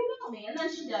remember you built me?" And then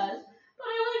she does. But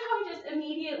I like how he just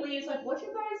immediately is like, "What you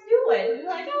guys doing?" And they're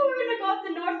like, "Oh, we're gonna go up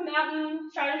the North Mountain,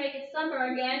 try to make it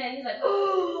summer again." And he's like,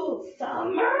 "Oh,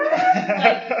 summer!"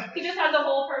 Like, he just has a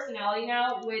whole personality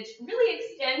now, which really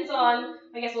extends on.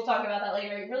 I guess we'll talk about that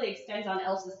later. It really extends on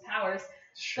Elsa's powers.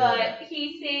 Sure. But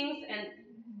he sings and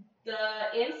the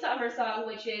In Summer song,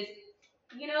 which is,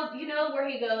 you know where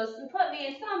he goes, "Put me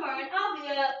in summer and I'll be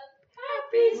a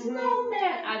happy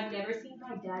snowman." I've never seen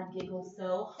my dad giggle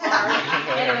so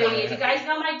hard. Anyways, you guys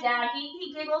know my dad.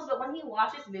 He giggles, but when he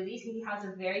watches movies, he has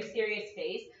a very serious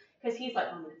face because he's like,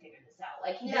 "I'm gonna figure this out."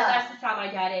 Like that's just how my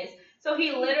dad is. So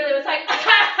he literally was like,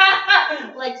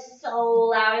 like so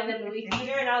loud in the movie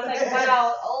theater, and I was like,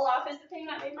 "Wow, Olaf is the thing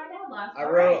that made my dad laugh." I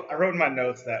wrote in my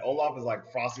notes that Olaf is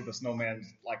like Frosty the Snowman's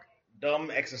like dumb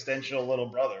existential little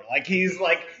brother. Like he's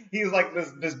like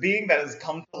this being that has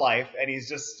come to life, and he's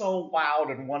just so wowed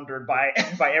and wondered by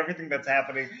everything that's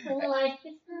happening. Life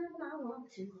is how I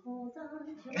want to hold on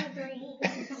to my dreams.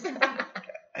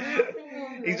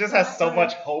 He just has so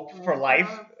much hope for life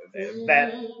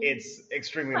that it's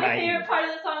extremely My naive. favorite part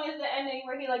of the song is the ending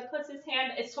where he like puts his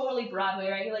hand. It's totally Broadway,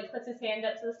 right? He like puts his hand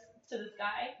up to the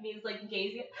sky, and he's like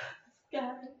gazing.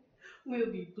 Sky will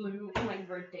be blue. I'm like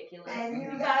ridiculous. And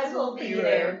you guys will be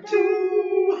there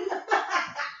too.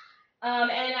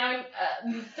 And I'm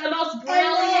the most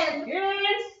brilliant.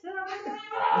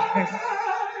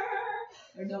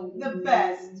 The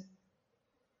best.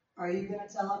 Are you gonna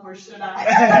tell him or should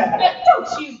I?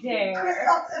 Don't you dare.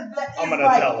 I'm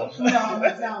gonna tell him. No, I'm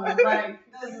gonna tell him. Like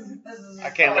this is. I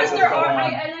can't let Because this they're go on.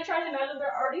 and I try to imagine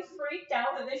they're already freaked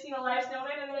out that they've seen a live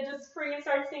snowman, and then they just freaking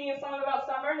start singing a song about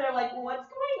summer. They're like, "What's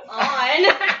going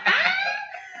on?"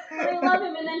 But I love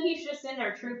him, and then he's just in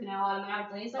there trooping out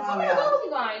automatically. He's like, Oh, "Oh, yeah. go, you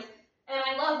guys!" And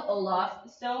I love Olaf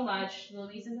so much.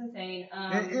 Luis is insane. Well,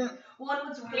 and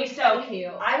what's really He's so funny,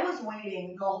 cute. I was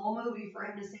waiting the whole movie for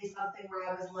him to say something where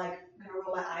I was like gonna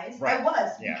roll my eyes. Right. I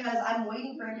was Yeah. because I'm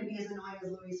waiting for him to be as annoying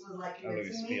as Luis was like Louis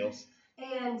convincing me. feels.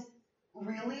 And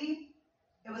really,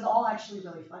 it was all actually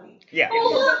really funny. Yeah.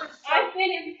 Oh look, I've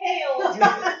been impaled.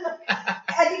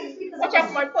 I think it's because Watch out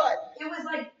for my butt. it was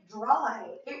like dry.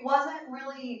 It wasn't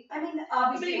really. I mean,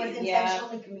 obviously it was Yeah.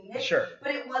 intentionally comedic, Sure.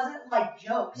 but it wasn't like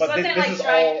jokes. But Wasn't this like is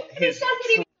trying- all his It's not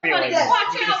true gonna be funny. feelings.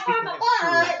 Watch He's out just for speaking my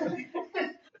his truth.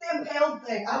 The impaled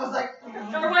thing. I was like.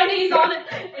 Or when he's on it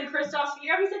in Kristoff's feet,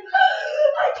 he's like,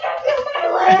 "I can't feel my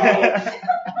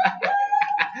legs."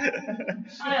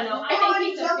 I don't know. I Oh, and think he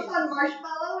he's so jumps cute. on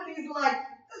Marshmallow and he's like,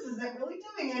 this isn't really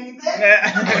doing anything.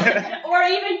 Or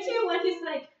even too when he's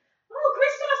like, "Oh,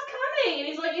 Kristoff's coming," and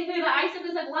he's looking through the ice and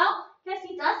he's like, "Well, guess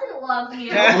he doesn't love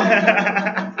you."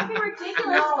 It's fucking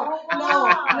ridiculous.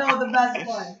 No, the best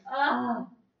one. Uh,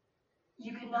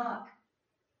 You can knock.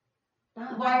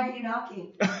 knock. Why are you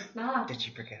knocking? Knock. Did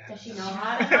she pick it up? Does she know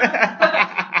how to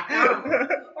knock?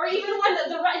 Or even when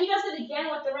he does it again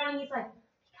with the running, he's like,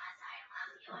 "Because I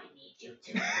love you, I need you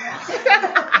to run."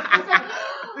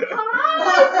 It's like,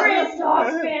 "Hi,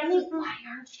 Kristoff's family. Why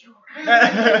aren't you running?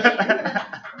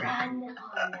 Run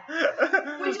on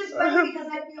that." Which is funny because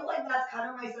I feel like that's kind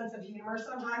of my sense of humor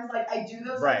sometimes. Like, I do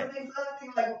those Right. sorts of things and I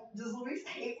think, like, does Luis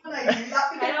hate when I do that?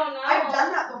 I Because don't know. I've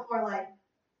done that before, like,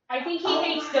 I think he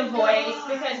hates the voice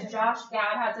because Josh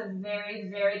Gad has a very,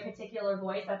 very particular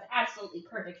voice that's absolutely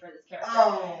perfect for this character.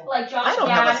 oh. Like Josh I don't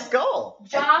have a Gad. skull.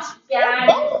 Josh Gad.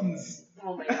 Bones.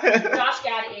 Oh my god. Josh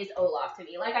Gad is Olaf to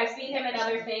me. Like I've seen him in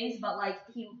other things, but like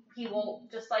he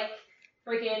won't just like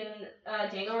freaking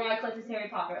Daniel Radcliffe is Harry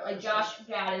Potter. Like Josh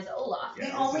Gad is Olaf. The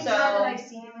Yeah, only so- time that I've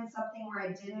seen him in something where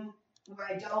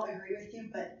I don't agree with you,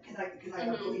 but because I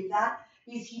don't Mhm. believe that,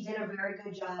 is he did a very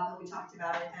good job, and we talked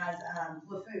about it as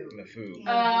LeFou. LeFou.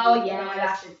 Oh, In yes. live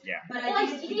action. Yeah. But I Like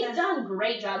think it's he's because, done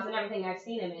great jobs in everything I've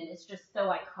seen him in. It's just so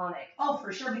iconic. oh,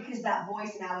 for sure, because that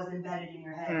voice now is embedded in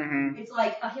your head. Mm-hmm. It's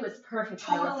like Oh, he was perfect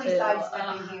for totally LeFou.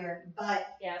 sidestepping here, but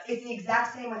Yes. it's the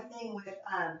exact same thing with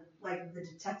like the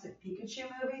Detective Pikachu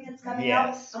movie that's coming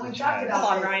Yes, out, and we which talked has about Come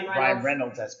on, this. Ryan Ryan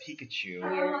Reynolds as Pikachu.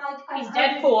 And I'm like, He's I've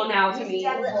heard Deadpool this- now to he's me.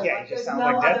 Deadpool. Yeah, he Like, just there's sounds no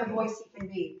like other Deadpool. voice he can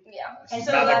be. Yeah. And It's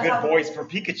so not a that's good how- voice for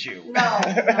Pikachu. No.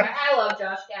 I love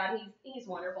Josh Gad. He's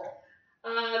wonderful.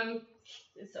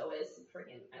 So is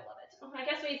freaking, I love it. I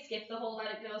guess we skipped the whole Let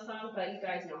It Go song, but you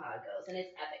guys know how it goes, and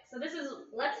it's epic. So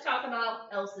let's talk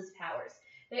about Elsa's powers.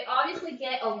 They obviously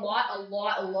get a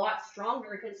lot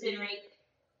stronger considering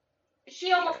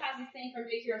she almost has this thing from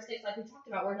Big Hero 6, like we talked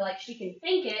about, where like she can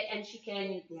think it and she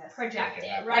can project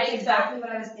it, right? That's exactly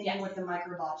what I was thinking with the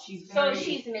microbot. So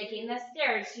she's making the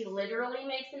stairs. She literally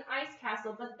makes an ice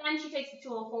castle, but then she takes it to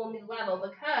a whole new level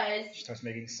because she starts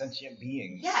making sentient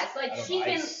beings. Yes, like she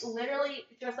can ice. literally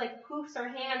just like poofs her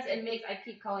hands and makes. I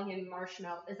keep calling him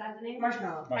Marshmallow. Is that the name?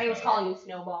 Marshmallow. I was calling him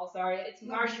Snowball. Sorry, it's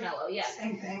Marshmallow. Yes.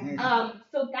 Same thing.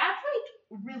 So that's like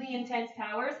really intense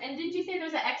powers. And did you say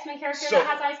there's an X-Men character that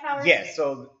has ice powers? Yes,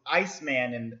 so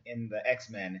Iceman in the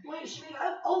X-Men. Wait, she made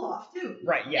Olaf too.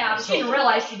 Right, yeah. She didn't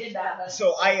realize she did that. But.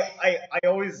 So I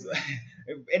always,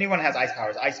 if anyone has ice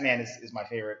powers, Iceman is my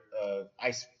favorite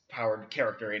ice-powered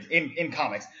character in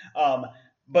comics.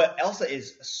 But Elsa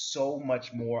is so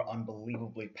much more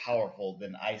unbelievably powerful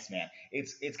than Iceman.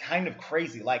 It's kind of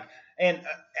crazy. Like, and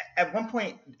at one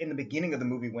point in the beginning of the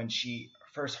movie when she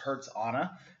first hurts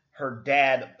Anna, her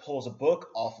dad pulls a book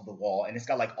off of the wall, and it's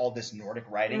got like all this Nordic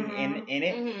writing in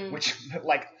it, which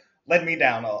like led me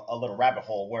down a little rabbit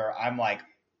hole where I'm like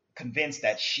convinced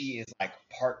that she is like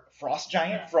part frost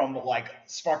giant from like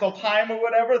Sparkle Time or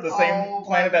whatever, the same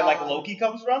planet that like Loki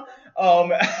comes from.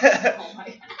 And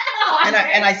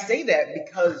I say that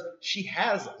because she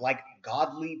has like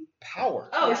godly power.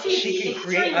 She can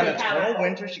create an eternal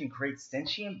winter. She can create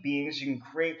sentient beings. She can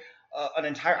create an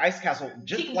entire ice castle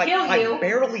just like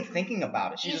barely thinking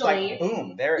about it. She's just like,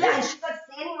 boom, there it is. Yeah, and she's like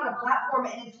standing on a platform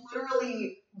and it's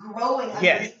literally growing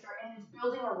underneath her and it's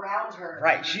building around her.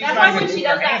 Right. She's that's not why when she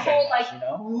does that whole like,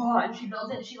 and she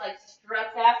builds it and she like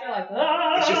struts after like,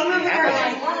 it's just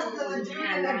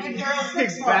happening.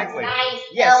 Exactly. Nice.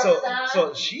 Yeah.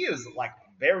 So she is like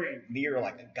very near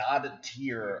like a god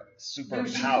tier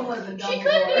superpower. She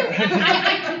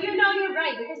could be. You know, you're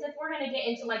right, because if we're gonna get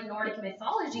into like Nordic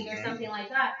mythology or something like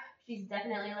that, she's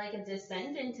definitely like a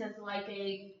descendant of like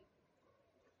a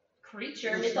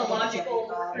creature,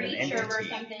 mythological creature or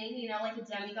something. You know, like a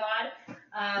demigod.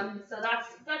 So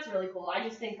that's really cool. I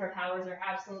just think her powers are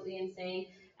absolutely insane.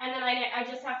 And then I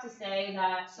just have to say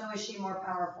that. So is she more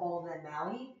powerful than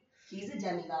Maui? He's a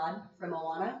demigod from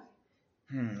Moana.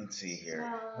 Let's see here.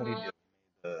 What do you do?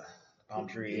 The palm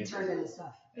tree. He turned into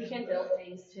stuff. He can build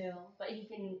things too, but he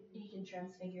can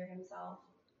transfigure himself.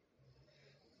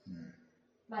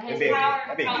 But his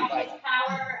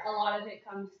power, a lot of it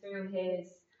comes through his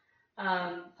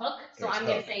hook. So I'm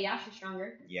gonna say she's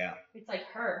stronger. Yeah. It's like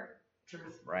her.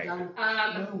 Truth. Right.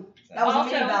 That was a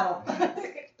mini battle. Shoot,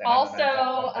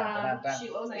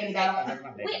 what was I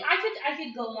gonna say? Wait, I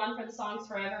could go on for the songs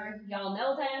forever. Y'all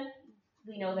know them.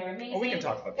 We know they're amazing. Well, we can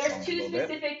talk about the There's songs two a little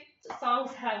specific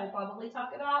songs that I will probably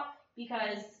talk about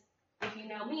because if you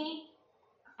know me,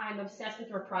 I'm obsessed with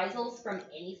reprisals from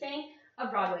anything. A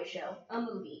Broadway show, a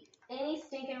movie, any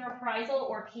stinking reprisal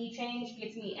or key change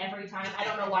gets me every time. I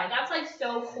don't know why. That's like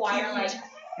so choir like.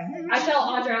 I tell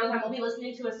Audrey all the time, we'll be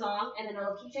listening to a song and then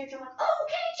a key change. I'm like, oh,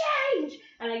 key change!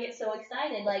 And I get so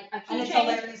excited. Like a key change. And it's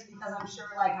hilarious because I'm sure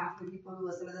like half the people who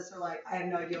listen to this are like, I have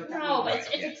no idea what that means. No, but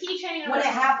it's a key change. When it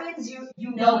happens, you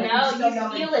know it. You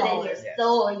feel it in your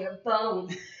soul, in your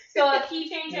bones. So a key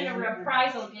change and a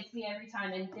reprisal gets me every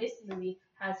time. And this movie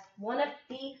has one of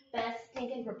the best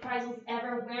stinking reprisals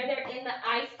ever, where they're in the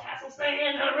ice castle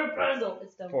singing a reprisal.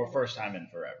 It's so for first time in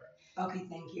forever. Okay,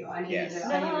 thank you. I need yes. to.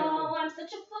 No, I'm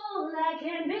such a fool, I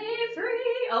can be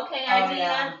free. Okay, idea.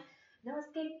 Yeah. No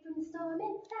escape from the storm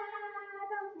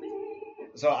inside of me.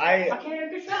 So I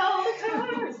can't control the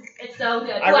colors. It's so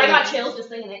good. I got chills just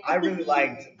singing it. I really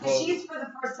liked. She's for the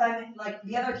first time, like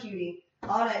the other cutie.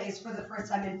 Anna is for the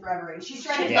first time in forever, and she's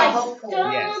trying to be like, hopeful.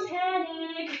 Don't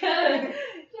panic. You're safe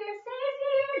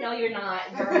here. No, you're not,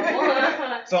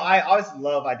 girl. So I always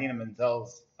love Idina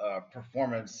Menzel's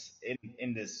performance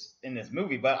in this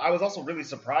movie, but I was also really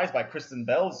surprised by Kristen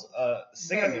Bell's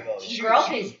singing ability. She's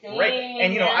great,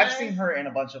 and I've seen her in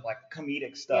a bunch of like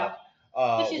comedic stuff.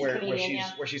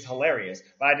 Where she's hilarious,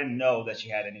 but I didn't know that she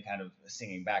had any kind of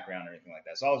singing background or anything like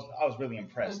that. So I was really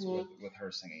impressed with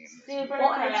her singing. Super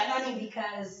well, and it's funny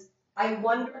because I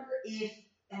wonder if,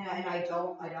 and I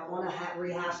don't want to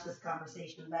rehash this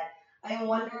conversation, but I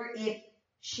wonder if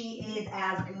she is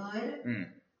as good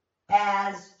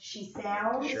as she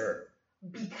sounds. Sure.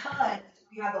 Because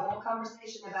we have the whole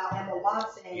conversation about Emma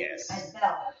Watson as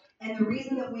Belle. And the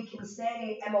reason that we can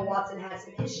say Emma Watson has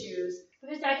some issues.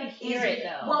 Because I can hear it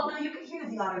though. Well, no, you can hear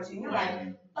the auto-tune, you're Yeah.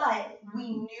 right. But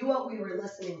we knew what we were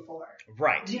listening for.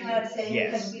 Right. Do you know what I'm saying?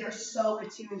 Yes. Because we are so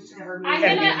attuned to her I'm music.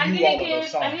 And gonna, we I'm knew gonna all of those give,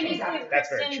 songs. I'm gonna Exactly. give That's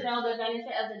very Kristen true. Bell the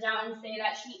benefit of the doubt and say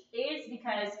that she is,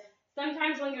 because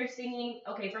sometimes when you're singing,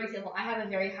 okay, for example, I have a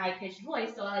very high pitched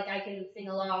voice, so like I can sing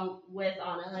along with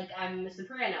Anna, like I'm a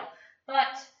soprano.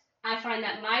 But I find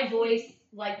that my voice,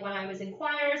 like when I was in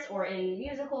choirs or in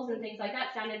musicals and things like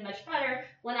that, sounded much better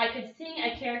when I could sing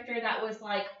a character that was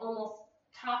like almost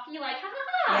talky, like ha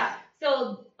ha ha. Yeah.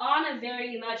 So Anna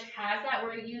very much has that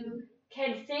where you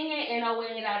can sing it in a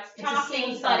way that's It's a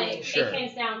talking, but sing-song. it Sure.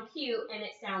 can sound cute and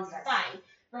it sounds Yes. fine.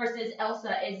 Versus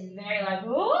Elsa is very like,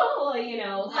 oh, you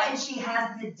know, And like she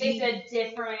has the deep. it's a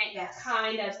different Yes.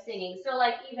 kind of singing. So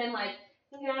like even like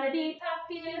I'm gonna be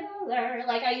popular,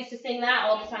 like I used to sing that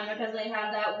all the time because they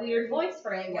have that weird voice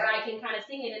for it where I can kind of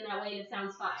sing it in that way and it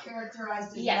sounds fine. Characterized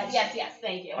as Yes, much. yes,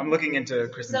 thank you. I'm looking into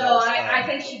Kristen So Bell's. I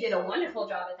think she did a wonderful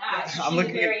job at that. I'm She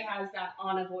looking at- very has that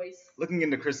Anna voice. looking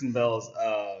into Kristen Bell's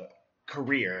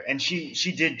career, and she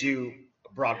did do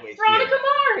Broadway Veronica theater.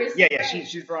 Mars. Yeah, Right.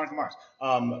 she's Veronica Mars.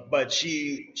 But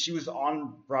she was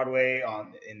on Broadway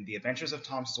in The Adventures of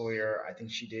Tom Sawyer. I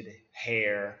think she did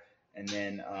Hair, and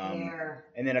then Hair.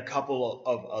 and then a couple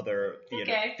of other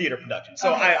Okay. theater productions.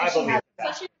 So Okay, I so she believe has- So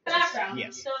that. she's the background.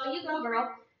 Yes. So you go,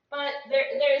 girl. But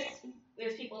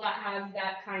there's people that have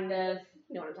that kind of,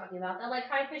 you know what I'm talking about, that like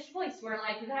high pitched voice where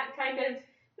like that kind of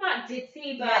not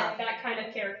ditzy, but Yeah. that kind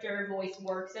of character voice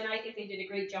works, and I think they did a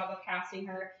great job of casting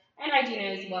her, and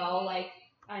Idina as well. Like,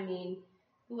 I mean,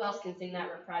 who else can sing that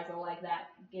reprisal like that?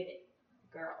 Get it,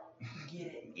 girl. Get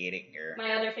it. Get it, girl.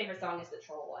 My other favorite song is the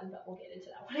Troll one, but we'll get into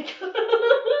that one.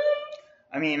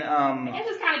 I mean, I guess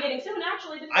it's kind of getting soon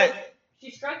actually because she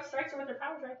strikes her with her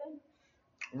powers right then.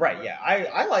 right, yeah.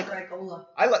 I like Dracola.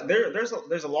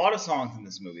 there's a lot of songs in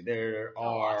this movie. There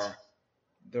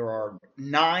are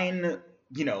 9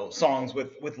 songs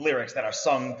with lyrics that are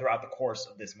sung throughout the course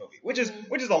of this movie, which is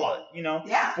a lot,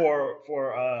 Yeah.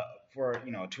 for a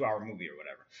 2-hour movie or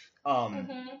whatever.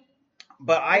 Mm-hmm.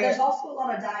 But There's also a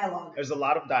lot of dialogue. there's a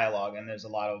lot of dialogue and there's a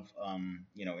lot of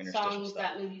interstitial Songs stuff.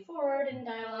 that move you forward and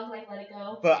dialogue like Let It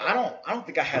Go. But I don't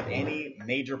think I have any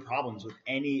major problems with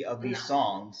any of these No.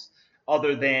 songs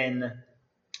other than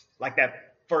like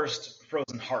that first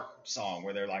Frozen Heart song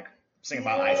where they're like singing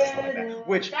about ice and stuff like that,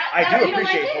 which I do you don't like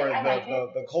appreciate it? for I like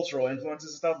it. the cultural influences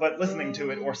and stuff, but listening to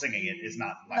it or singing it is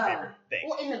not my No. favorite thing.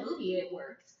 Well, in the movie it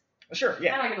works. Sure,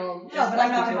 yeah. I'm not gonna No, but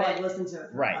I'm not listen gonna to like it. listen to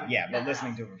it. for Right, fun. yeah, but No.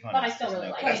 listening to it for fun. But I is still just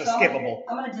really like that's it. a So skippable.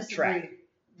 I'm gonna disagree. track.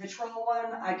 The troll one,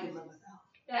 I could live without.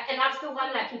 Yeah, and that's the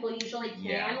one that people usually can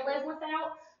Yeah. live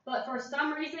without. But for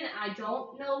some reason, I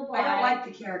don't know why. I don't like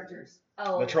the characters.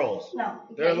 Oh. The trolls. No.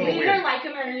 They're a Okay, little you either weird. like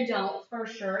him or you don't, for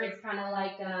sure. It's kind of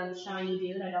like Shiny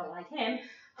Dude. I don't like him.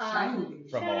 Shiny.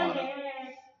 From Shiny. Moana.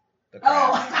 The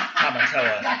Oh. crab.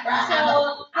 Amatella.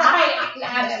 So I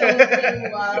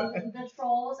absolutely love the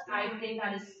trolls. I think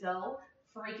that is so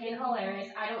freaking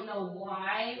hilarious. I don't know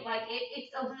why. Like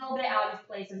it's a little bit out of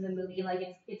place in the movie. Like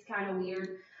it's kind of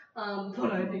weird.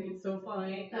 But I think it's so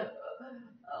funny.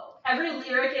 Every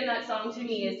lyric in that song to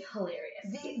me is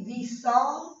hilarious. The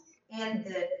song and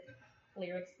the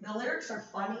Lyrics. lyrics are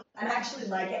funny. I actually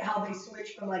like it how they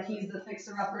switch from like he's the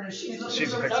fixer upper to she's the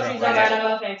She's the fixer fixer-upper. So she's Right.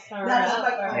 gonna fix her That is up,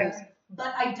 quite funny. right?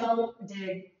 But I don't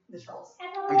dig the trolls.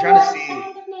 I'm trying to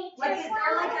see- Like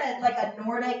they're like a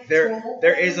Nordic There troll.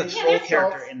 is a thing. Yeah, troll there's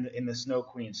character trolls. in the Snow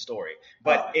Queen story,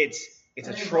 but Oh. it's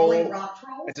Are a they troll. rolling rock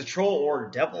trolls? It's a troll or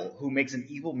devil who makes an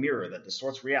evil mirror that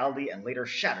distorts reality and later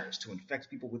shatters to infect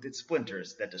people with its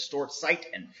splinters that distort sight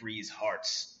and freeze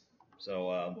hearts.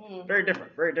 So very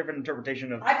different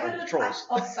interpretation of I could have. trolls.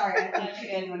 Sorry, I didn't kick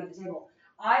anyone at the table.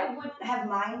 I wouldn't have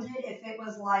minded if it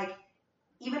was like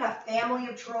even a family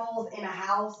of trolls in a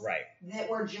house Right. that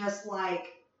were just like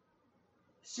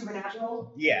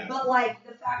supernatural. Yeah. But like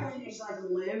the fact that they just like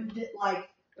lived like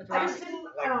With I rocks. just didn't.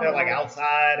 I Like don't they're like know.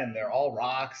 outside and they're all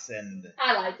rocks and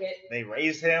I like it. they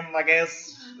raised him, I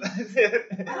guess. I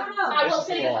don't know. I will This is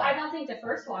say, long. I don't think the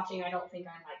first watching, I don't think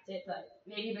I liked it, but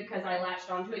maybe because I latched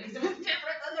onto it because it was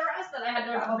different than the rest, that I had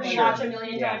to Probably. rewatch Sure. a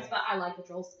million Yeah. times. But I like the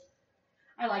trolls.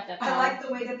 I like that. I song. like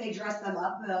the way that they dress them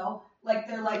up though. Like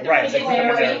they're like Right, they they're come in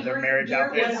wearing their marriage gear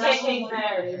outfits. with They're actual- getting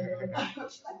married.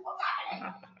 She's like,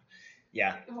 "Why?"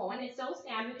 Yeah. Oh, and it's so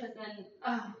sad because then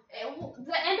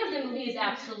the end of the movie is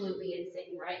absolutely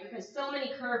insane, right? Because so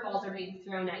many curveballs are being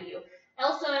thrown at you.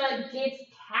 Elsa gets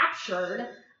captured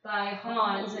by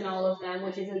Hans and all of them,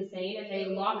 which is insane, and they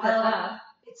lock her Well, up.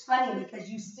 It's funny because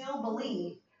you still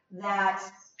believe that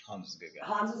Hans is a good guy.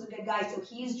 Hans is a good guy, so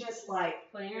he's just like,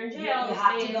 Putting her in you jail.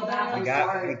 have to go back. We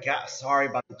I'm got sorry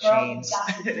about the Girl, chains.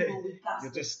 we got to do what we got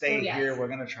You'll to just stay Oh, yes. here. We're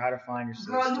gonna try to find your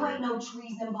sister. Girl, you ain't no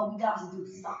treason, but we got to do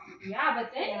something. Yeah,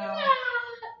 but then, You know?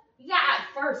 yeah, at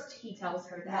first he tells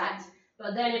her that,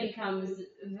 but then it becomes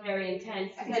very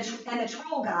intense. And the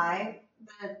troll guy,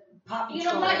 the poppy You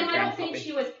know troll. what? And I Grand don't think puppy.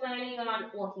 she was planning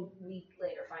on. Well, we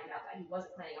later find out that he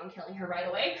wasn't planning on killing her right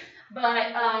away.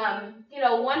 But you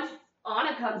know, once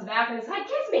Anna comes back and is like,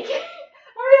 "Kiss me,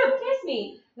 hurry up, kiss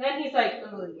me," then he's like,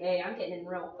 "Oh yeah, I'm getting in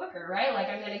real quicker, right? Like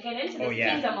I'm gonna get into this Oh,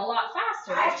 yeah. kingdom a lot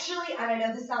faster." Actually, and I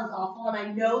know this sounds awful, and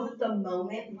I know that the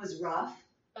moment was rough.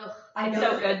 Ugh, I know,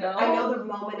 so good though. I know the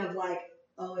moment of like,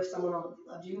 oh, if someone only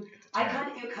loved you.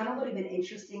 It kind of would have been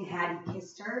interesting had he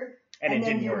kissed her, and it then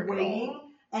didn't you're work at all. waiting,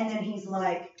 and then he's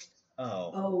like,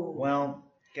 Oh. oh, Well,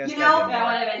 guess You that know, didn't that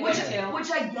work. would have been which good too. which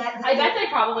I get. I bet they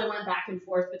probably went back and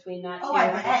forth between that too. Oh, I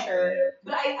I'm bet. sure.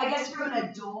 But I guess from an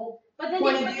adult, But then,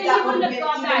 Point he, of but view, then that he wouldn't would've have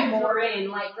got been that even more- grin,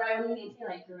 like right when he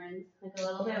like grins, like a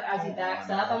little bit as he Oh, backs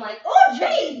no. up. I'm like, oh,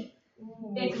 Jade.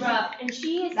 it's rough, and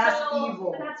she is That's so.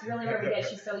 evil. But that's really where we get.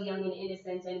 She's so young and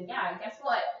innocent, and yeah, guess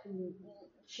what?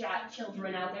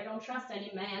 Children out there, don't trust any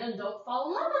man, and don't fall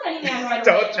in love with any man right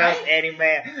away. Don't trust right? any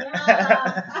man. Yeah,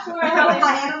 that's I where put how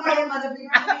my hand on my head, motherfucker.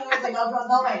 I was like, I'll trust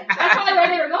no man. that's probably where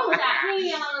they were going with that.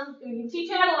 Hey, teach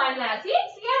Adeline that. See,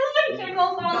 Adeline, you can't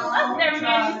go fall in love with every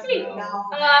man you see. No.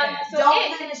 So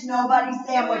Don't it, finish nobody's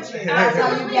sandwiches. That's how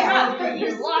you absolutely get not. hurt.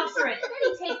 He locks her in. And then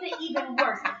he takes it even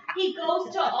worse. He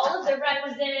goes to all of the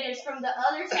representatives from the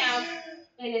other towns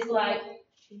and is like,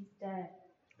 she's dead.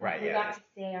 Right, We yeah. got to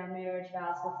say our marriage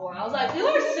vows before. I was like, you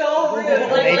are so rude.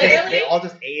 Like, They literally. all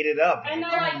just ate it up. And they're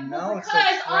Oh, like, no, well, it's so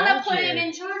because Anna put him tragic.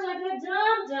 in charge like a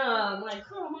dum-dum. Like,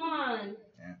 come on.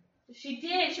 Yeah. She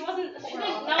did. She didn't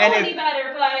know And any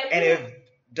better, but. And if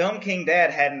Dumb King Dad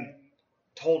hadn't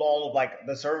told all of like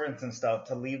the servants and stuff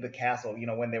to leave the castle, you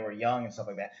know, when they were young and stuff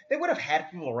like that, they would have had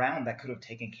people around that could have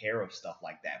taken care of stuff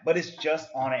like that. But it's just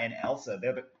Anna and Elsa.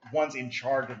 They're the ones in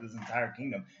charge of this entire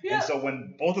kingdom. Yeah. And so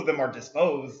when both of them are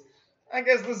disposed, I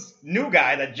guess this new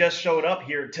guy that just showed up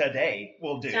here today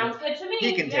will do. Sounds good to me.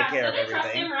 He can take care so of they trust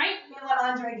everything. him, right? You know what,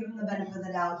 Andre? Give him the benefit of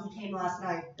the doubt. He came last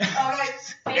night.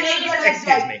 Okay.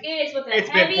 Excuse me. It is with a It's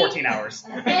heavy, been 14 hours.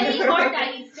 a heavy heart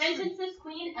that he sentences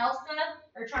Queen Elsa,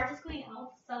 or charges Queen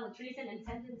Elsa with treason and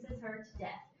sentences her to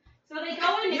death. So they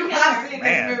go in You and have kill her. seen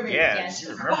Man, this movie. yeah, Yes. you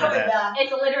remember that.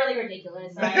 It's literally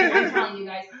ridiculous. I'm telling you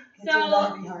guys. It's a So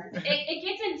lovely heart. it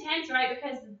gets intense, right?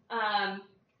 Because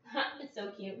it's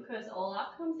so cute because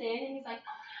Olaf comes in and he's like,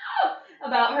 "Oh,"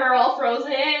 about her all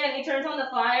frozen, and he turns on the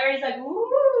fire. He's like,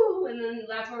 "Ooh," and then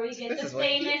that's where we get This the is what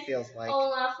he famous feels like.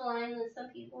 Olaf line that some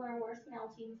people are worth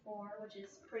melting for, which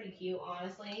is pretty cute,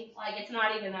 honestly. Like it's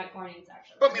not even that corny. It's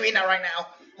actually. But maybe not right now.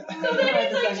 So then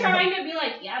he's like trying to be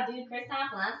like, yeah, dude,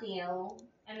 Kristoff loves you.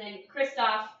 And then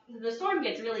Kristoff, the storm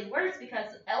gets really worse because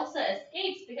Elsa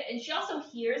escapes, and she also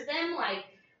hears them like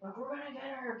we're gonna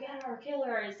get her, kill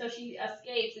her. And so she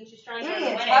escapes and she's trying to run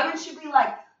Idiots. away. Why would she be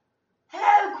like,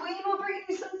 hello, Queen, we'll bring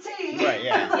you some tea? Right,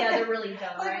 yeah. Yeah, they're really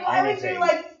dumb, Like, right? why would you, Anything.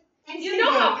 like, You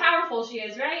know how powerful she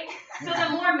is, right? So the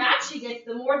more mad she gets,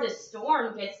 the more the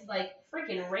storm gets like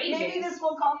freaking raging. Maybe this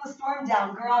will calm the storm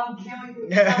down, girl. I'm killing you.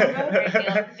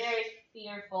 Very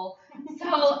fearful.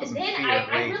 So Some then fear I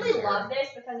rage really there. love this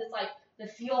because it's like the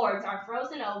fjords are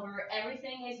frozen over,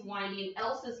 everything is winding,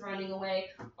 Elsa's running away,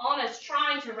 Anna's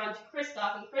trying to run to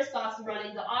Kristoff, and Kristoff's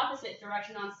running the opposite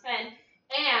direction on Sven,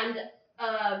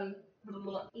 and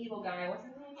the evil guy, what's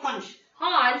his name?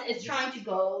 Hans is trying to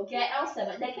go get Elsa,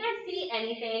 but they can't see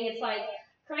anything. It's like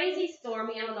crazy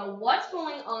stormy. I don't know what's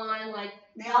going on. Like,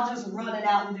 They all just run it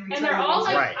out and do each and they're all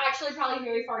like Right. actually probably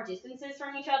very far distances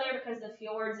from each other because the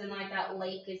fjords and like that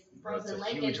lake is frozen It's a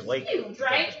lake huge is lake. huge, They're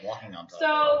right? just walking on top.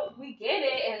 So we get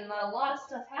it, and a lot of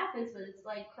stuff happens, but it's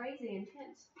like crazy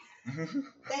intense.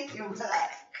 Thank you for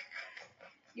that.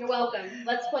 You're welcome.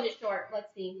 Let's put it short. Let's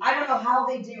see. I don't know how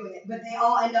they do it, but they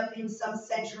all end up in some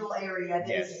central area that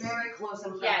is Yes. very close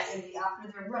in Yes. proximity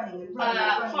after they're running and running and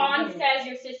running. and Hans running. says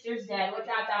your sister's dead, which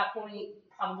at that point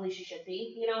probably she should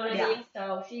be. You know what I Yeah. mean?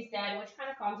 So she's dead, which kind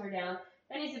of calms her down.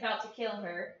 Then he's about to kill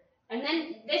her, and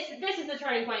then this is the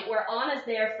turning point where Anna's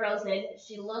there frozen.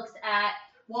 She looks at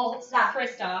Well, stop.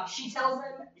 Kristoff.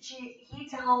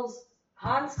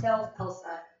 Hans tells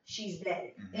Elsa she's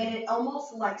dead. Mhm. And it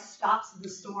almost like stops the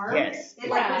storm. Yes. It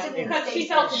like puts it in because she stasis.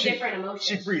 felt a She- different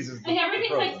emotion. She freezes. And everything's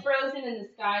frozen. like frozen in the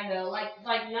sky though, like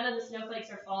none of the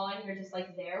snowflakes are falling. They're just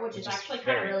like there, which is actually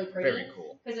kind of very, really pretty Very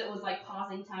cool. because it was like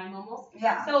pausing time almost.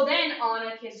 Yeah. So then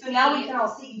Anna can So see. now we can all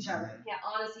see each other. Yeah,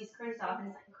 Anna sees Kristoff and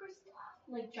is like Kristoff,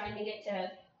 like trying to get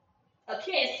to a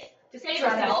kiss. to save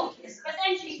Trying to herself. kiss her. But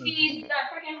then she sees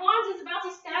that freaking Hans is about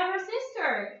to stab her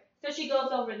sister. So she goes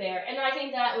over there. And I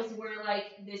think that was where,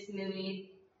 like, this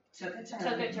movie Took a turn.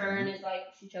 took a turn. Is like,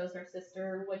 she chose her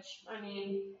sister, which, I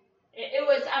mean, it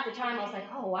was, at the time, I was like,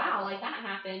 oh, wow, like, that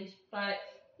happened. But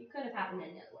it could have happened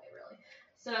any other way, really.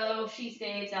 So she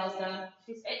saves Elsa.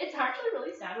 It's actually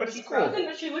really sad But when it's she's cool. frozen,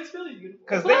 but she looks really beautiful.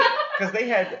 Because they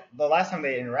had the last time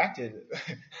they interacted,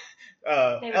 They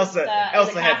were Elsa in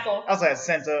the castle. had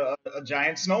sent a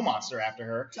giant snow monster after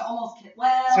her To almost kill.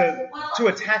 Well, to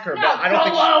attack her, No, but I don't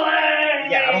think go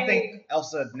away! I don't think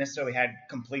Elsa necessarily had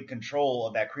complete control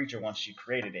of that creature once she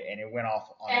created it, and it went off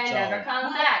on And its never own.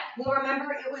 comes back. well,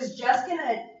 remember, it was just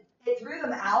gonna. It threw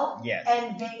them out. Yes.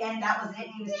 And that was it.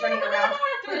 He was turning around.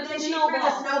 Threw But the then she threw the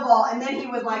snowball. snowball, and then he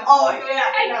was like, "Oh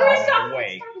yeah." And no. Chris, stop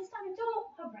Wait. it, don't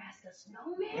harass the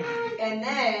snowman. And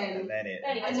then. And then it.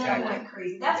 Anyway, And it's then it fine. went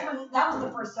crazy. That's when that was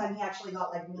the first time he actually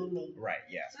got like mean. Right.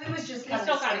 Yeah. So it was just He's kind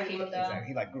still of kinda scary cute, looking. though. Exactly.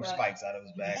 He like grew Right. spikes out of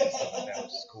his back and stuff like that,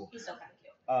 which is cool. He's still kind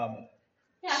of cute.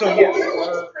 Yeah, So so yes, Elsa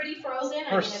looks pretty frozen. I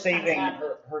her mean, it's kinda saving sad.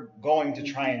 her going to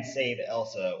try and save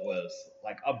Elsa was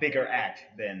like a bigger act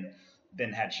than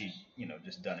had she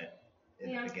just done it in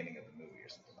Yeah. the beginning of the movie or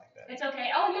something like that. It's okay.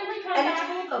 Oh, and then they come And it's back.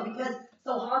 cool though because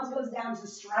so Hans goes down to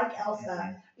strike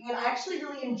Elsa, and I actually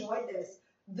really enjoyed this.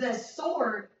 The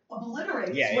sword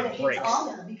obliterates Yeah, when it it breaks. hits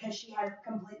Anna because she had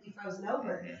completely frozen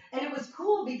over, Mhm. and it was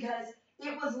cool because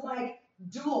it was like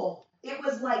dual. It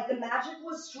was like the magic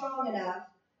was strong enough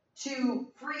to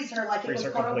freeze her like Freeze it her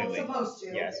was quote unquote completely. supposed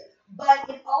to, Yes. but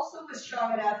it also was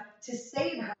strong enough to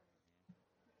save her.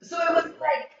 So it was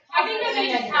like I think that they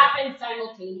just happened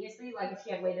simultaneously. Like, if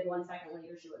she had waited 1 second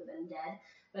later, she would have been dead.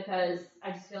 Because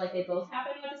I just feel like they both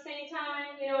happened at the same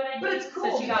time. You know what I mean? But it's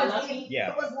cool So she got because lucky. Yeah.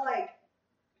 it was like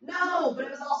no, but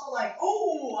it was also like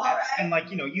oh, all right. And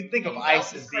like you think of And ice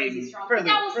Elsa's as crazy being strong. fairly But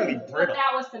that was fairly some, brittle. But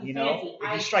that was some You fancy know, if you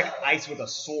ice strike stuff. ice with a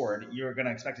sword, you're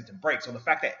gonna expect it to break. So the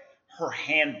fact that her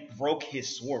hand broke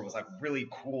his sword was like really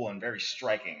cool and very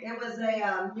striking. It was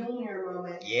a Mjolnir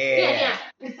moment. Yeah.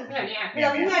 Yeah.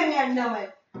 Yeah,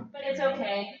 moment. But it's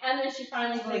okay. And then she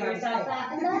finally What do you figures gotta out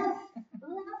that say? love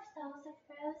spells are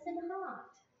frozen hot.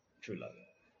 True love.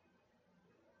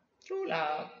 True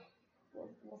love.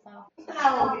 We'll stop.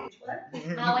 Oh, what?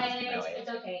 No, it's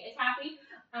okay. It's happy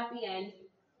at the end.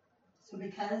 So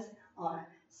because Anna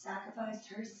sacrificed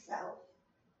herself,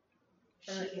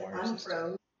 she For her sister.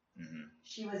 unfroze. Mhm.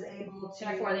 She was able to.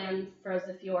 Therefore, they unfroze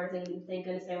the fjords, and thank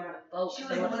goodness they were on a boat. She so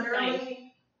was they wouldn't sink.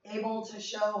 literally able to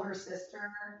show her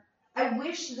sister. I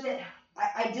wish that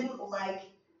I didn't like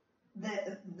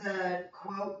the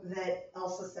quote that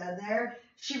Elsa said there.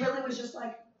 She really was just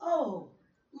like, "Oh,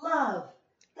 love,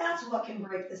 that's what can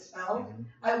break the spell." Mhm.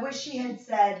 I wish she had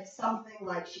said something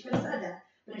like she could have said that,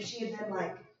 but if she had been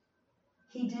like,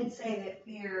 "He did say that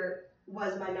fear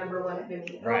was my number one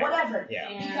enemy," or Right. whatever, Yeah.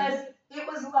 because it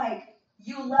was like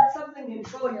you let something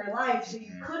control your life, so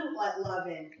you Mhm. couldn't let love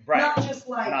in, Right. not just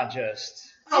like. Not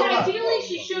just. Oh, And love. ideally,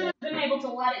 she should have been able to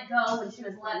let it go when she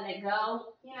was letting it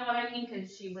go. You know what I mean?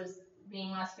 Because she was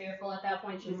being less fearful at that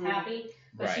point. She was Mhm. happy,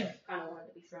 but she Right. kind of wanted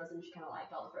to be frozen. She kind of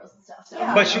liked all the frozen stuff. So.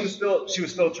 Yeah. But she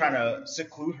was still trying to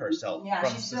seclude herself Yeah,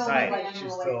 from she still society. was like She running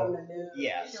was away still from the news.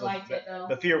 yeah. She So liked it, though.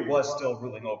 the fear was still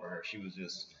ruling over her. She was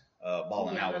just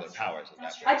balling Yeah, out with her that's powers at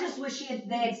That's that point. I just wish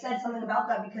they had said something about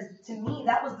that because to me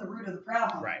that was the root of the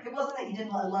problem. Right. It wasn't that you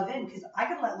didn't let love in because I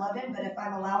could let love in, but if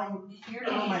I'm allowing fear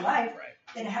to rule my life, Right.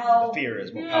 then how? The fear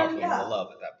is more Yeah, powerful yeah. than the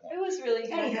love at that point. It was really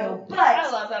good. Anyhow, but I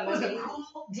love that it was movie. a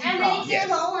cool deep And then thought. Yes.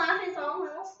 his whole life, his own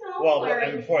little snow Well, flurry.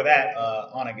 and before that,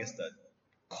 Anna gets to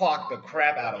clock the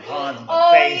crap out of Hans in the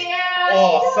Oh, face. yeah.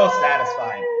 Oh, so she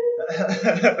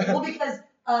satisfying. Well, because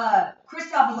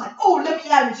Kristoff was like, "Oh, let me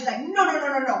at him." She's like, "No,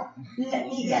 let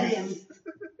me get him."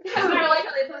 I kind of like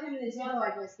how they put him in the jail.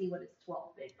 Like, let's see what his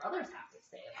 12 big brothers have to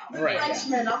say about The him. Right.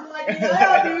 Frenchman. I'm like,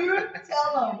 "Yeah, dude,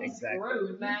 tell him." Exactly.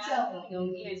 Screwed, man. Tell You know,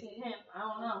 guillotine him. I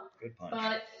don't know. Good punch.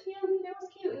 But, you know, that was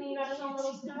cute. And he got his own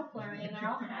little snow flurry, and they're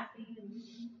all happy.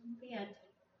 And the end.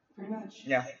 Pretty much.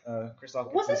 Yeah, Kristoff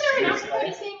gets Wasn't his there an sleeve after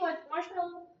slayed. scene with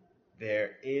Marshmallow?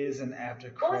 There is an after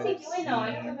What was he credits doing, though? I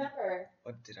don't scene. remember.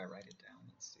 What did I write it down?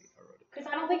 Let's see if I wrote it. Because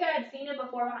I don't think I had seen it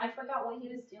before, but I forgot what he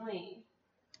was doing.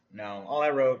 No, all I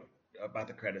wrote about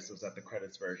the credits was that the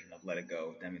credits version of Let It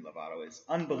Go, Demi Lovato, is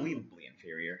unbelievably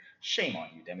inferior. Shame on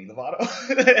you, Demi Lovato.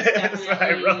 That's what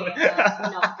I wrote.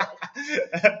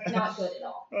 Not good at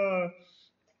all.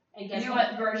 And guess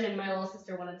what version my little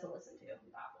sister wanted to listen to? That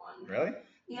one. Really?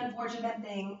 The unfortunate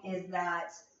thing is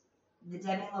that the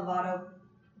Demi Lovato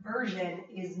version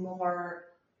is more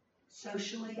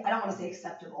socially, I don't want to say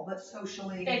acceptable, but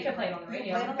socially. They could play it on the you can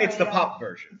radio. play it on the It's the radio. pop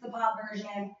version. It's the pop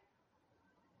version.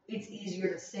 it's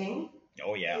easier to sing.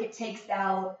 Oh yeah. It takes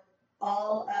out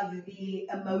all of the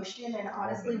emotion and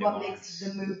honestly what makes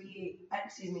the movie,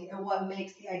 and what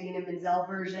makes the Idina Menzel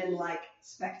version like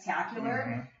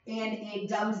spectacular, and it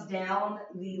dumbs down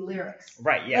the lyrics.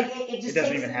 Right. Yeah. Like it just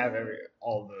doesn't takes even have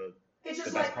all the it's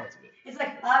just best like parts of it. it's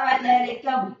like all right, let it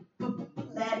go,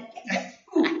 let it go.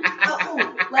 Ooh, oh,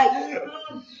 ooh. Like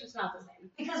It's not the same.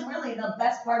 because really the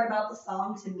best part about the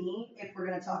song to me, if we're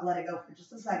gonna talk Let It Go for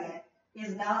just a second,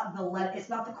 is not it's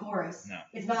not the chorus. No.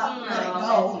 It's not No,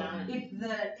 Let It it's Go.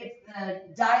 not. It's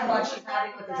the dialogue she's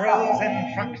having with the Praise song.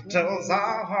 and fractals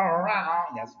all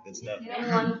around. That's good stuff.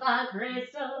 And one fire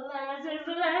crystallizes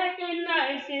black and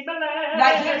icy black.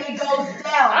 Right here it goes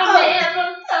down. I'm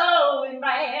never going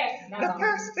back. The No.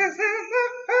 past is in the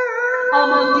past.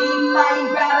 Almost defying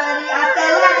gravity. I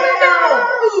said let it go.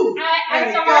 Ooh. I'm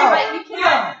There sorry, you go.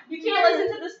 but you can't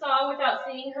listen to the song without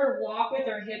seeing her walk with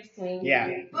her hips swinging. Yeah.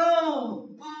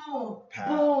 Boom, boom, Pow,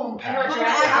 boom. pow. And her Boom,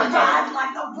 dress and is her eyes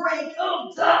like a break.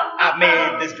 Oh, I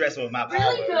made this dress with my powers.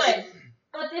 really good.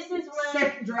 But this is where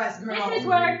Sick dress, girl. this is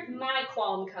where my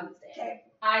qualm comes in. Okay.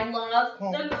 I love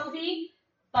Qualm. the movie,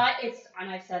 but and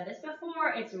I've said this before,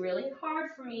 it's really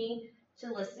hard for me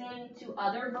to listen to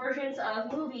other versions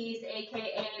of movies,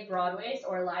 aka Broadway's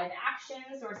or live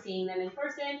actions or seeing them in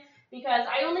person, because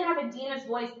I only have Adina's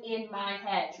voice in my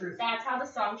head. Truth. That's how the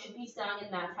song should be sung,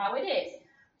 and that's how it is.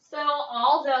 So,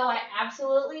 although I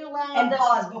absolutely love And the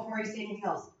pause before you say anything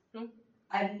else. Hmm?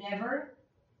 I've never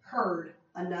heard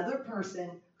another person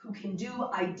who can do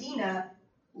Idina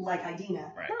like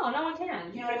Idina. no one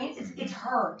can. You know what I mean? It's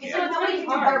her. It's Yeah. like nobody It's can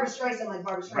do hard. Barbara Streisand like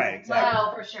Barbara Streisand. Right, exactly.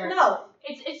 No, for sure. No.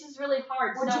 It's just really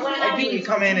hard. We're So doing when it I I think you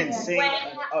come in and Yeah. sing When-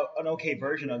 an okay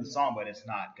version of the song, but it's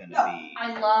not gonna No. be.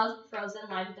 I love Frozen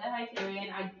Live at the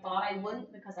Hyperion. I thought I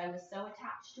wouldn't because I was so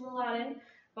attached to Aladdin,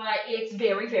 but it's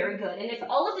very, very good. And if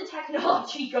all of the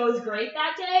technology goes great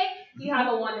that day, you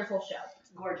have a wonderful show.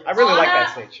 It's gorgeous. I really like Anna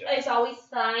that stage show. It's always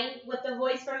fine with the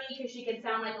voice for me because she can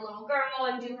sound like a little girl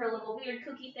and do her little weird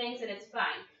kooky things, and it's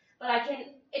fine. But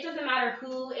it doesn't matter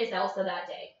who is Elsa that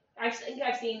day. I think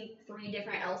I've seen 3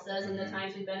 different Elsas in the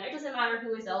times we've been there. It doesn't matter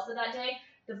who is Elsa that day.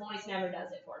 The voice never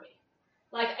does it for me.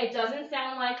 Like, it doesn't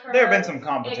sound like her. There have been some It's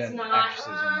competent not. actresses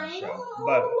in that show,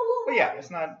 but yeah,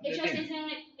 it's not. It just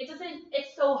isn't. It doesn't.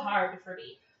 It's so hard for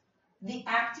me. The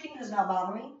acting does not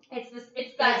bother me. It's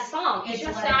that It's- song. It's it's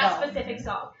just Let It that Go. specific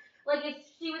song. Like, if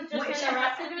she was just Which- in the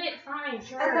rest of it, fine,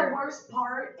 sure. And the worst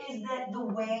part is that the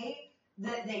way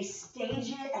that they stage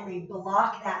it and they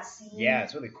block that scene. Yeah,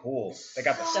 it's really cool. They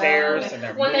got the So stairs good. and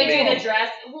they're When they do moving. the dress,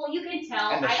 well, you can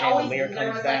tell. And the I always chandelier knew there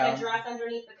comes was like down. a dress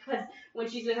underneath because when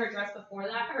she's in her dress before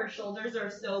that, her shoulders are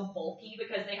so bulky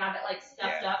because they have it like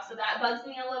stuffed up. So that bugs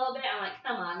me a little bit. I'm like,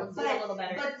 come on, let's do it a little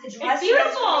better. But the dress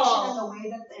beautiful. transformation and the way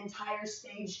that the entire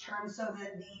stage turns so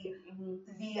that Mhm.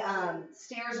 the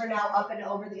stairs are now up and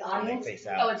over the audience. Face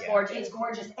out. Oh, it's yeah. gorgeous. It's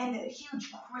gorgeous. And the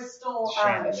huge crystal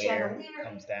Chandelier chandelier.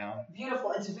 comes down.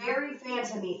 Beautiful. It's very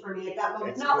Phantom-y for me at that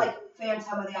moment. It's Not cool. like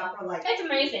Phantom of the Opera, like It's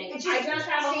amazing. It's I just just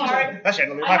have a CJ. hard. That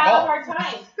chandelier I might have a fall. hard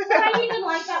time. But I even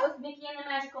like that with Mickey and the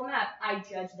Magical Map. I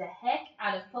judged the heck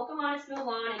out of Pocahontas,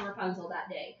 Mulan, and Rapunzel that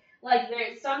day. Like,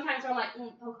 there's sometimes where I'm like,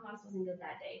 Pocahontas wasn't good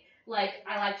that day. Like,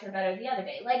 I liked her better the other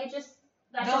day. Like, that's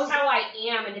Those- just how I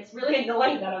am, and it's really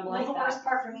annoying that I'm well, like the that. worst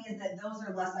part for me is that those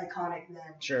are less iconic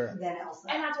Sure. than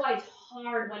Elsa. And that's why it's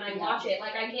hard when I watch it.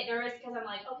 Like, I get nervous because I'm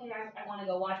like, okay, I want to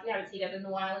go watch. We haven't seen it in a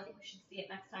while. I think we should see it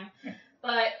next time.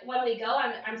 But when we go,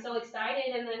 I'm so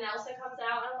excited, and then Elsa comes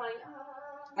out, and I'm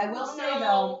like, I will oh, say no.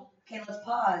 though, okay, let's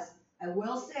pause. I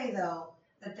will say though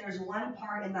that there's one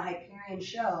part in the Hyperion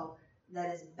show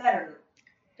that is better.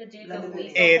 The Duke Let of me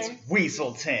know. Weaselton. It's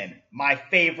Weaselton, my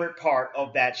favorite part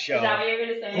of that show. Is that what you're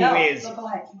gonna say? Who No, is so go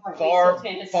ahead, keep going.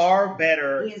 Weaselton is- far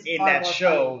better He is in far that more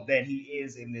show funny. than he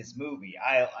is in this movie.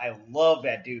 I love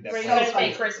that dude. That Were you So gonna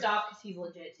funny. say Kristoff because he's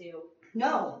legit too?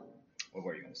 No, What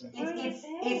were you gonna say?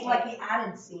 it's like the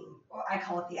added scene, or I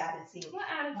call it the added scene, What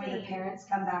added where the scene? parents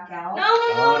come back out. No, no.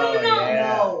 Oh,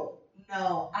 yeah.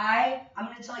 No. I'm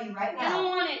gonna tell you right I don't now.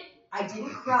 want it. I didn't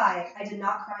cry. I did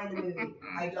not cry in the movie.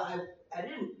 I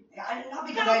didn't. Not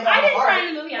because No, I don't I didn't heart. cry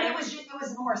in the movie. But I it was just, it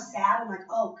was more sad. I'm like,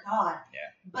 oh god. Yeah.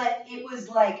 But it was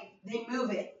like they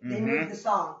move it. They Mhm. move the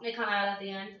song They come out at the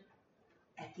end.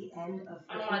 at the end of.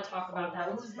 I don't want to talk about that.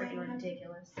 It's freaking Frozen.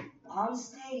 ridiculous. On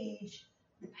stage,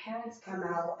 the parents come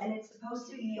out, and it's supposed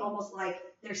to be almost like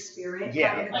their spirit.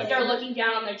 Yeah, kind of Like thing. they're looking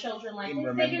down on their children, like In they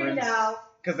figured it remembrance. out.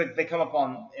 Because they come up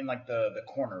in like the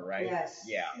corner, right? Yes.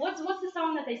 Yeah. What's the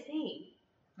song that they sing?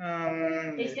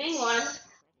 They It's sing one.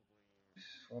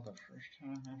 For the first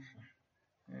time.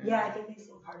 Yeah, I think they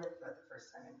sing part of it for the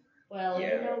first time. Well,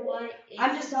 Yeah. you know what?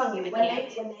 I'm just telling you, I when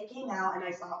can't. they came out and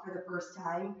I saw it for the first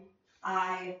time,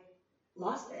 I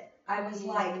lost it. I was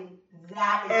like,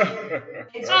 that is it.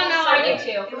 It's Oh, no, I do full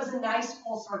too. circle. It was a nice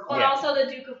full circle. But Yeah. also the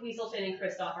Duke of Weaselton and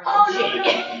Kristoff are Oh,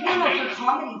 legit. no, for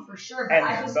comedy for sure. But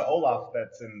I And just, the Olaf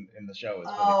that's in the show is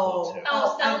really Oh. cool too.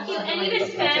 Oh, I so love cute. the And way even they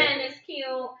do Sven is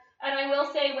cute. And I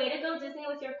will say, way to go, Disney,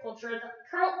 with your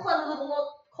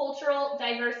cultural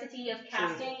diversity of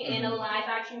casting in a live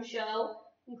action show.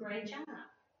 Great job.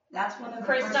 that's one of the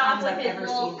first Kristoff times with I've his ever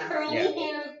little seen that. curly Yeah.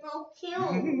 hair, so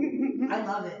cute. I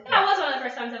love it. That was one of the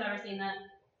first times I've ever seen that.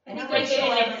 I And think it they would did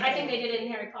show it. everything. I think they did it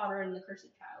in Harry Potter and the Cursed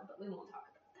Child, but we won't talk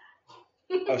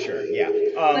about Oh sure, yeah.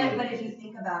 But if you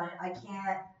think about it, I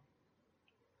can't.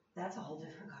 That's a whole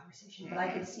different conversation. But I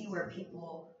could see where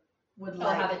people would that.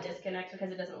 like. Have a disconnect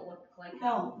because it doesn't look like.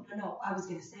 No. I was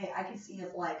gonna say I could see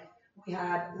if like we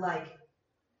had like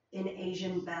an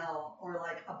Asian Belle or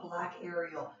like a black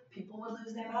Ariel, people would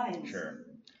lose their minds. Sure.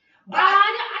 But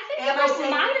I think am I people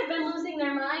saying- might have been losing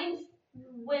their minds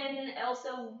when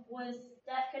Elsa was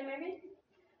African American.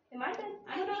 They might have been.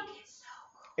 I don't know.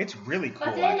 It's really cool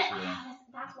But then actually.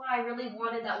 that's why I really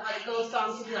wanted that White Ghost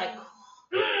song to be like.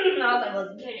 And I was like,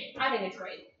 let's get it. I think it's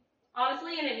great.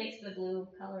 Honestly, and it makes the blue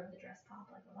color of the dress pop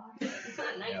like a lot. It's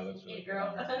not nice, Yeah, that's really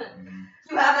girl. cool. Mhm.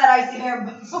 you have that icy hair, boom,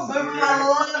 I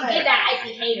love Get it. that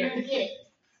icy hater. Get it.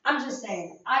 I'm just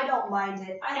saying, I don't mind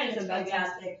it. I think It's it's a bug, yeah.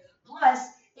 fantastic. Plus,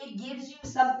 it gives you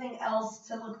something else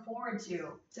to look forward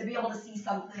to be able to see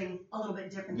something a little bit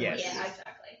different. than Yes. what Yeah, you see.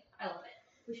 exactly. I love it.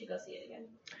 We should go see it again.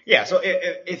 Yeah, so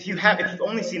if you've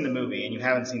only seen the movie and you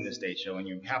haven't seen the stage show and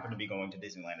you happen to be going to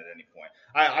Disneyland at any point,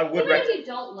 I would Even recommend. if you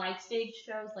don't like stage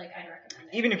shows, like I'd recommend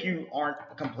it. Even if you aren't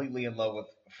completely in love with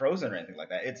Frozen or anything like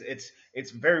that,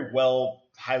 it's very well,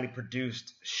 highly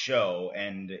produced show,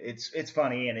 and it's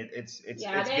funny and it's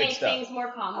yeah, they good make stuff. things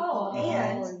more comical.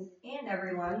 Oh, and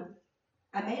everyone,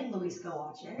 I made Luis go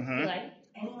watch it, Mhm. Like, and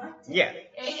he liked it. Yeah,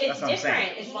 it's That's what I'm saying.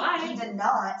 different. It's He live. did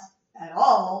not at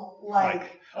all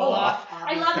like Olaf.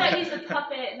 I love that he's a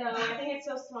puppet, though. I think it's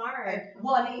so smart.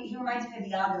 Well, and he reminds me of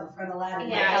Iago from Aladdin.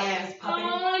 like Yeah, how yeah. his Oh, puppet-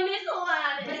 I miss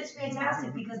Aladdin. But it's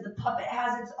fantastic because the puppet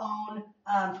has its own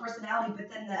personality, but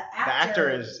then the The actor actor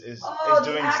is the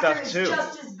doing actor stuff is too.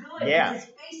 just as good. Yeah. Because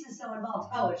his face is so involved.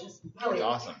 Oh, it's just It's brilliant.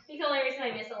 awesome. The only reason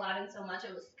I miss Aladdin so much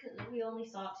it was because we only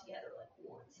saw it together like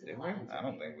once. in Did we? Aladdin's I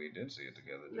don't movie. think we did see it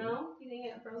together. Did we? No, you think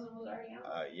it Frozen was already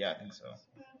out? Yeah, I think so.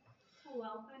 Oh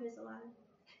well, I miss Aladdin.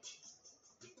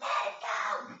 Let it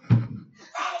go. Let it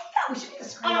go. We should make a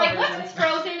screen Oh wait, over what's again. its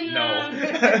Frozen?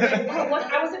 No. What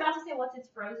I was about to say, what's its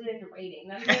Frozen rating?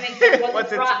 That doesn't make sense. What's,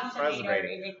 What's its its Rotten Frozen Tomato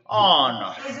rating?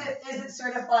 Oh no. Is it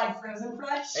certified frozen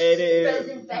fresh? It is.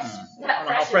 Frozen fresh. I don't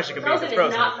know how fresh it could be if Frozen it's is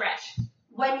frozen. not fresh.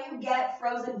 When you get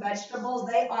frozen vegetables,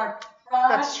 they are fresh,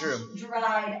 That's true.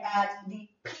 dried at the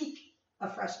peak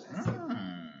of freshness.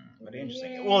 Very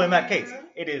interesting. Well, in that case,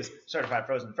 it is certified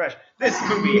frozen fresh. This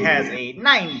movie has a 90%.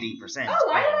 Oh,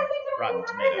 why did I think it Rotten was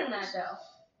higher than Tomatoes. that though?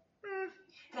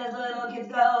 Because little kids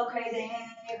go crazy,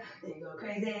 they go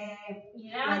crazy.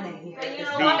 Yeah. When they hear But you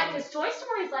it. know what? Because Toy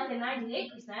Story is like a 98%.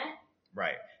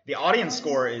 Right. The audience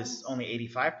score is only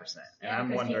 85%, and Yeah, I'm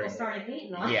because wondering. people started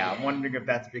hating on it. Yeah, I'm wondering if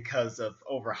that's because of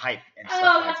overhype and stuff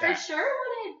Oh, like that's that. for sure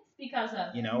what it's because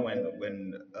of. You know,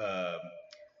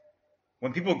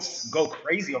 when people go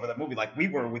crazy over that movie, like we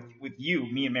were with you,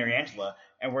 me and Mary Angela,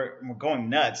 and we're going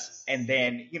nuts, and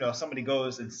then somebody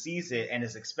goes and sees it and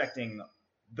is expecting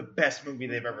the best movie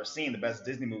they've ever seen, the best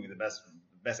Disney movie, the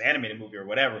best animated movie or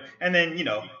whatever, and then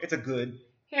it's a good.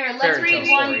 Here, let's Fairy read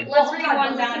tale one. story. Let's Hold read on, one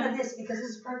but listen down. to this because this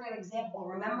is a perfect example.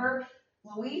 Remember,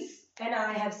 Luis and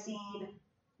I have seen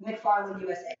McFarlane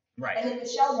USA. Right. And then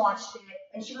Michelle watched it,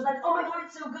 and she was like, "Oh my god,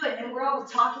 it's so good!" And we're all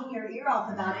talking your ear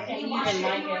off about it. And you you watched didn't it,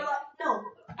 like and you were it. like, "No,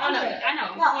 Oh no, I know.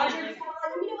 yeah, Yeah, Andre before,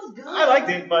 like, I mean, it was good. I liked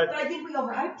it, but I think we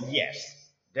overhyped it."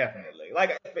 yes, definitely.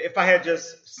 Like if I had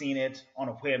just seen it on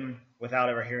a whim without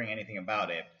ever hearing anything about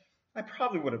it, I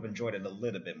probably would have enjoyed it a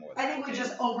little bit more. I think we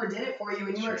just overdid it for you,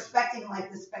 and you were Sure. expecting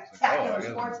like this spectacular Oh, I guess-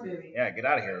 sports movie. Yeah, get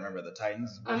out of here. Remember the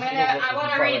Titans? I What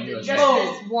want to Farland read USA? just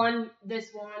Oh. this one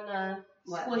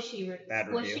What? squishy Bad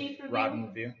squishy review. Rotten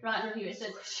review. Rotten review. It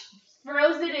says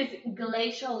Frozen is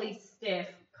glacially stiff.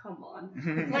 Come on.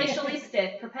 Glacially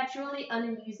stiff, perpetually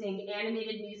unamusing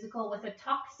animated musical with a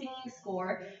top singing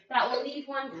score that will leave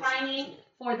one pining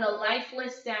for the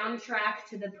lifeless soundtrack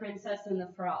to The Princess and the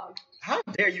Frog. How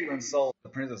dare you insult The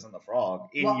Princess and the Frog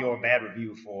in Well- your bad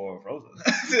review for Frozen?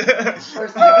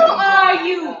 First Who are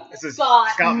you? This is Scott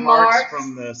Scott Marks Marks.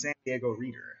 from the San Diego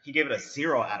Reader. He gave it a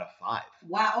 0 out of 5.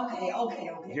 Wow.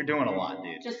 Okay. You're doing a lot,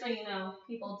 dude. Just so you know,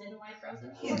 people didn't like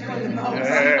Frozen. He's doing the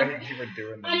most. You were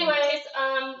doing the Anyways,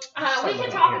 we can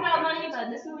talk about money,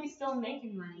 but this movie's still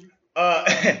making money.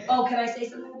 Oh, can I say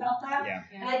something about that? Yeah.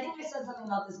 And I think I said something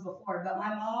about this before, but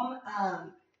my mom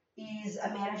is a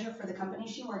manager for the company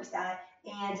she works at,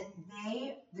 and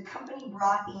the company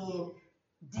brought in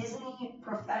Disney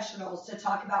professionals to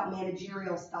talk about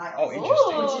managerial styles. Oh,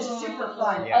 interesting. Which is super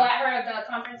fun. Yeah. Oh, at her the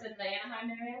conference in the Anaheim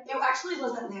area. It actually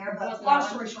wasn't there, but Wasn't long that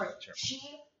story one? short, Sure. she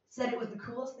said it was the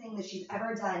coolest thing that she's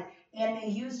ever done. And they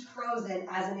used Frozen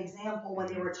as an example when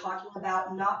they were talking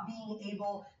about not being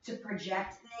able to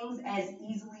project things as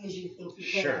easily as you think you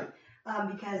can. Sure.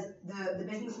 Because the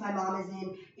business my mom is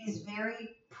in is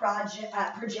very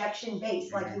projection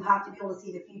based. Like you have to be able to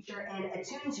see the future and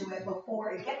attune to it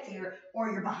before it gets here, or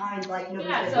you're behind. Like nobody's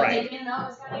Yeah, gonna so Right. they didn't know it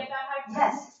was gonna get that high.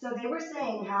 Yes. So they were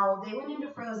saying how they went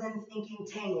into Frozen thinking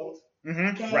Tangled.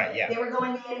 Mm-hmm. Okay. Right, yeah. They were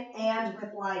going in and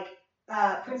with like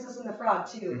Princess and the Frog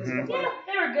too. Was Mhm. before Yeah, that.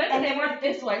 they were good, and they weren't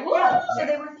this like, whoa. Yeah, so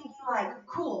they were thinking like,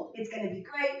 cool, it's gonna be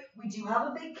great. We do have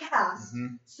a big cast,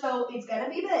 Mhm. so it's gonna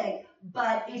be big,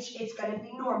 but it's gonna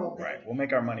be normal big. Right. We'll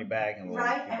make our money back and we'll,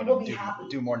 Right, and but we'll be do, happy.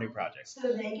 do more new projects.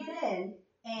 So they get in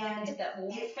and Hit that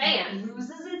it fan.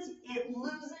 loses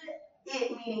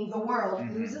it meaning the world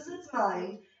Mhm. loses its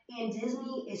mind, and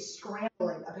Disney is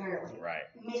scrambling apparently. Right.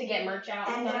 To get merch out.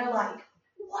 And they're like,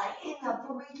 what in the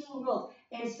freaking world?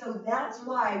 And so that's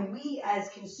why we as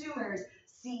consumers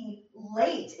see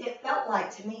late, it felt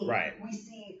like to me, Right. we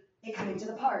see it coming to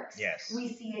the parks. Yes. We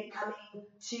see it coming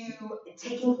to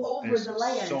taking over There's the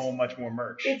land. so much more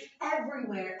merch. It's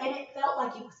everywhere. And it felt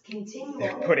like it was continual.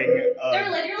 They're putting They're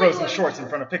literally Frozen going- shorts in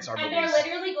front of Pixar And they're movies.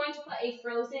 literally going to put a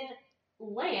Frozen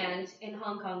land in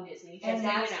Hong Kong Disney. Just And so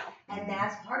you that's- know. And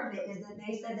that's part of it, is that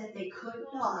they said that they could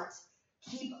not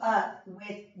keep up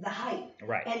with the hype.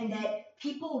 Right. And that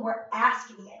people were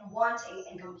asking and wanting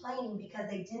and complaining because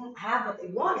they didn't have what they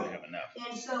They wanted. have enough.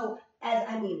 And so,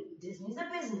 Disney's a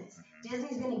business. Mm-hmm.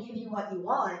 Disney's going to give you what you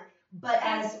want. But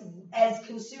as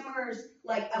consumers,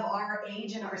 like, of our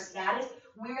age and our status,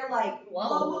 we're like,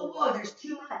 whoa, there's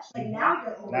too much. Like, now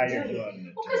you're Now you're overdoing it. doing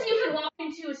it. Well, because you could walk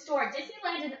into a store.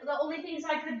 Disneyland, and the only things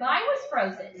I could buy was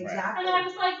Frozen. Exactly. And I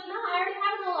was like, no, I already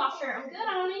have an lobster. I'm good.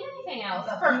 I don't need anything else.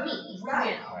 But For people- me. right.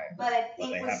 You know. Right. But But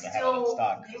they it was have to have it in still,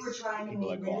 stock they were trying to people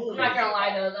meet are the going need. I'm not gonna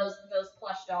lie though, those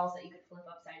plush dolls that you could flip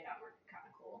upside down were kind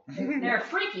of cool. They were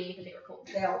freaky, but they were cool.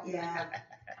 Yeah.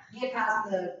 Get past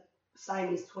the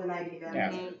Siamese twin idea. Yeah.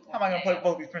 Mhm. How am I gonna put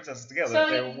both these princesses together? So if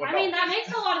they I mean that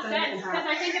makes a lot of So sense you because have-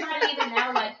 I think about it even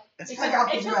now, like It's because Check out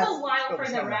the it took dress. a while Go for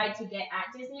to the Summer. ride to get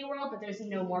at Disney World, but there's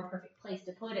no more perfect place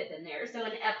to put it than there. So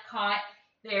in Epcot,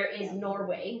 there is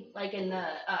Norway, like in the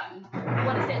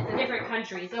what is it? The different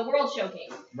countries, the World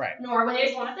Showcase. Right. Norway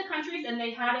is one of the countries, and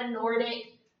they had a Nordic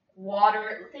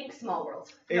water. Think Small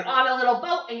World. You're It- on a little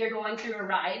boat and you're going through a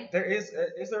ride. There is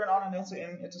there an Anna Nilsson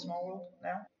in It's a Small World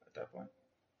now? At that point?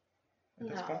 At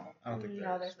this No. point? I don't think No,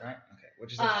 there there's is. Right? Okay.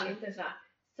 Which is interesting. There's not.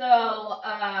 So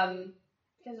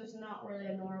because there's not really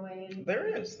a Norway. In There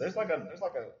is. There's like a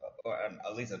or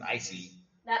at least an icy.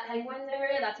 That Penguins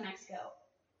area, that's Mexico.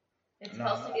 It's No,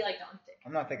 supposed to be like Arctic.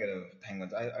 I'm not thinking of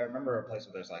penguins. I remember a place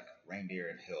where there's like reindeer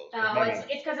and hills. but Oh, maybe-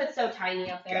 it's because it's so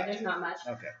tiny up there. Gotcha. There's not much.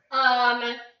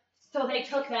 Okay. So they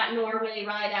took that Norway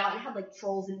ride out and it had like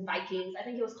trolls and Vikings. I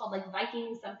think it was called like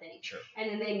Viking something. Sure. And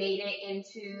then they made it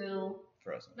into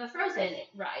Frozen. the Frozen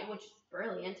ride, which is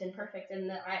brilliant and perfect. And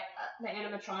the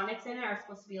animatronics in it are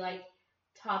supposed to be like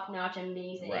top notch,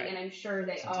 amazing, Right. and I'm sure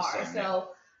they Since it's are. so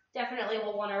So definitely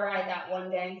we'll want to ride that one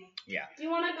day. Yeah. Do you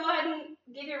want to go ahead and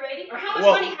give your rating, or how much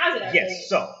Well, money has it? Actually? Yes.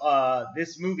 So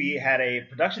this movie had a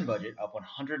production budget of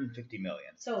 $150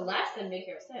 million. So less than Big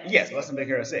Hero 6. Yes, less than Big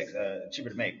Hero 6, cheaper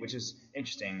to make, which is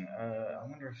interesting. I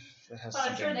wonder if that has But I'm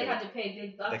something sure to they do had with to pay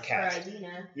big bucks for cast.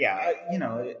 Idina. Yeah,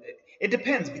 it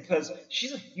depends because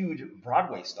she's a huge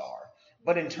Broadway star,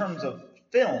 but in terms of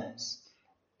films,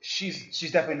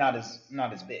 she's definitely not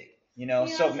as big. Yeah.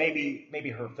 So maybe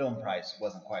her film price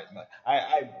wasn't quite as much.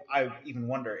 I even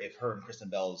wonder if her and Kristen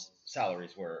Bell's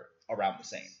salaries were around the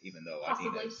same, even though Possibly.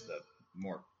 Idina is the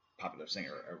more popular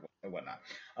singer or whatnot.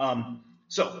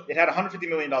 So it had a $150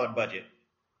 million budget.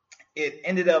 It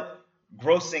ended up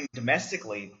grossing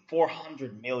domestically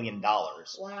 $400 million,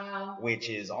 Wow. which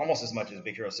is almost as much as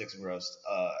Big Hero 6 grossed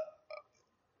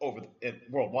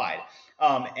worldwide.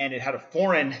 And it had a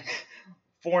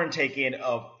foreign take-in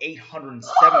of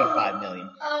 $875 million.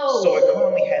 Oh. So it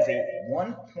currently has a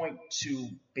 $1.2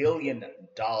 billion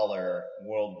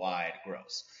worldwide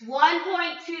gross.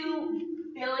 $1.2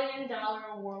 billion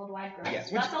worldwide gross.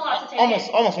 Yes, which that's a lot to take almost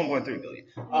in. almost 1.3 billion.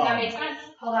 That makes sense.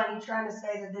 Hold on, you trying to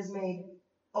say that this made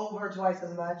over twice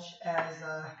as much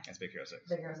as Big Hero 6.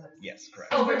 Big Hero 6? Yes,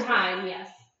 correct. Over time, yes.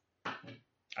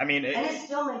 I mean, And it's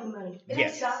still making money. It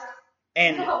Yes. suck.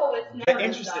 and No, it's the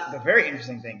never the very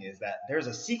interesting thing is that there's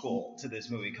a sequel to this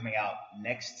movie coming out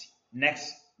next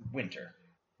winter,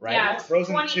 right? Yeah,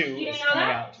 Frozen 20 2 you didn't is know coming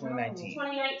that? out 2019,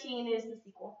 2019 is the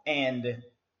sequel. and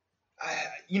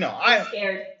I'm I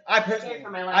scared. personally Scared for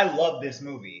my life. I love this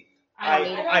movie. I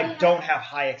don't either. I don't have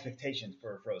high expectations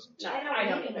for Frozen 2. No, I I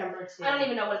don't need either. number 2. I don't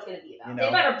even know what it's going to be about. You They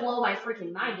know? better blow my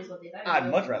freaking mind is what they better I'd do.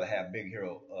 much rather have Big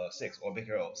Hero 6 or Big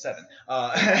Hero 7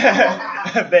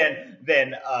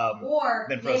 than Or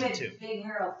Then name Frozen it 2. Big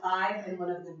Hero 5 and one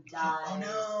of them dies. Oh,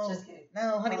 no. Just kidding.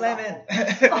 no Honey Oh, Lemon. Why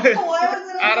was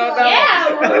it I don't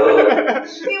know. know.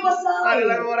 He was Honey sorry.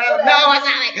 Lemon,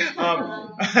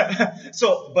 no, wasabi.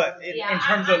 So, but in Yeah,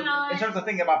 terms I'm of not- in terms of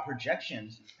thinking about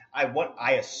projections,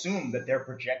 I assume that they're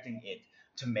projecting it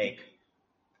to make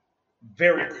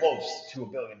very close to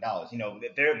 $1 billion. You know,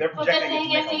 they're But the projecting it to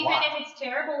thing make is, a even lot. if it's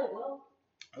terrible, it will.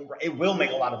 It will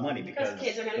make a lot of money because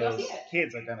kids are gonna go those see it.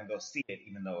 kids are gonna go see it,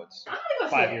 even though it's I'm going to go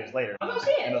see 5 it. years later, I'm gonna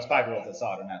see it. and those 5-year-olds that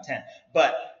saw it are now 10.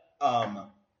 But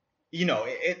you know,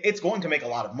 it's going to make a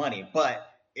lot of money. But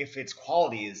if its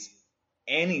quality is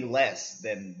any less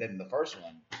than the first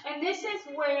one, And this is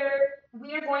where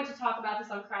we are going to talk about this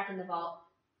on Crack in the Vault.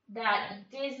 That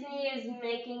Disney is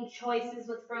making choices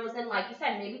with Frozen. Like you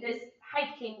said, maybe this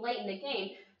hype came late in the game,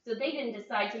 so they didn't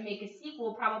decide to make a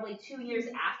sequel probably 2 years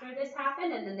after this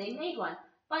happened, and then they made one.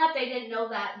 But they didn't know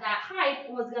that hype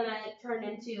was gonna turn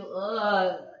into,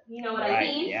 you know what I right?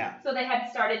 mean? Yeah. So they had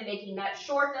started making that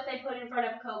short that they put in front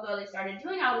of Coco. They started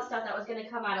doing all the stuff that was going to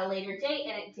come at a later date,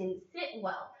 and it didn't sit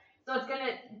well. So it's going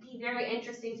to be very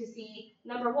interesting to see,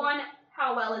 number one,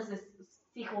 how well is this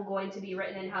sequel going to be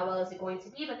written and how well is it going to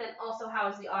be, but then also how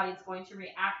is the audience going to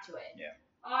react to it. Yeah.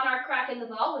 On our Crack in the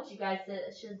Vault, which you guys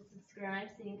should subscribe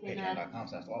so you can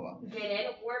Patreon.com/Lala. get in,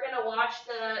 we're going to watch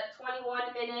the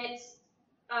 21-minute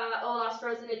Olaf's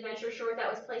Frozen Adventure short that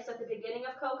was placed at the beginning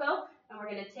of Coco, and we're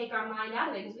going to take our mind out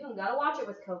of it because we don't got to watch it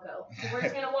with Coco. So we're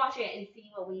just going to watch it and see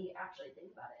what we actually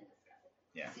think about it and discuss it.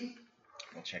 Yeah.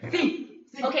 We'll check it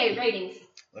out. Okay, ratings.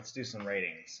 Let's do some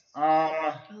ratings.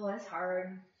 Oh, that's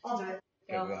hard. I'll do it.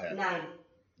 Go ahead. 9.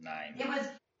 9. It was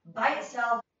by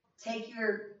itself. Take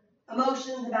your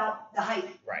emotions about the hype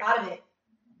Right. out of it.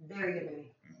 Very good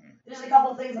movie. Mm-hmm. There's a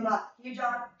couple things I'm not huge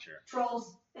on. Sure.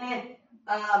 Trolls,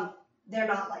 they're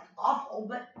not like awful,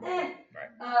 but Right.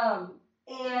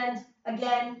 And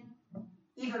again,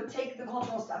 either take the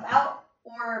cultural stuff out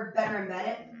or better embed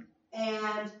it.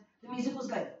 And the music was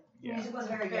good. The Yeah. music was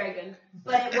very good. Very good.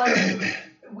 But it was,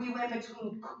 we went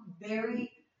between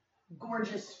very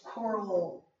gorgeous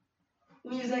choral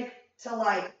music to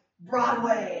like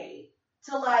Broadway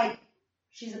to like,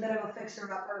 she's a bit of a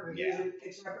fixer-upper, Yeah. he's a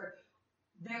fixer-upper.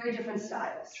 Very different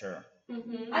styles. Sure.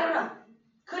 Mm-hmm. I don't know.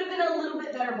 Could have been a little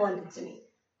bit better blended to me.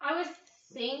 I was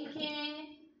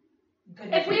thinking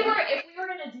Could if be we better. were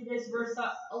gonna do this versus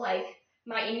like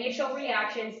my initial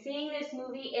reaction, seeing this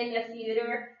movie in the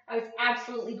theater, I was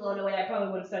absolutely blown away. I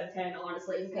probably would have said 10,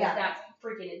 honestly, because Yeah. that's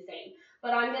freaking insane.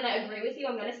 But I'm gonna agree with you.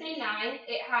 I'm gonna say 9.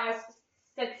 It has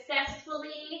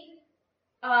successfully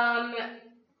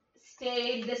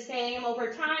stayed the same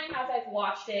over time as I've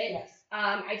watched it. Yes.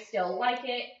 I still like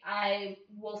it. I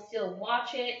will still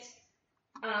watch it.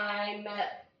 I'm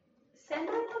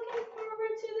semi-looking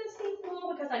forward to the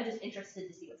sequel because I'm just interested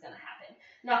to see what's going to happen.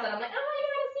 Not that I'm like, oh my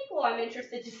god, a sequel. I'm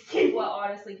interested to see what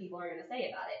honestly people are going to say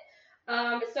about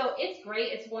it. So it's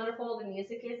great. It's wonderful. The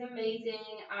music is amazing.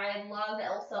 I love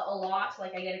Elsa a lot.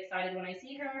 Like, I get excited when I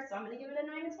see her, so I'm going to give it a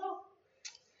 9 as well.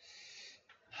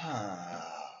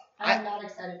 I'm not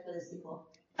excited for the sequel.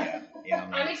 Yeah,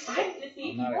 I'm excited to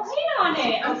see I'm not people hate on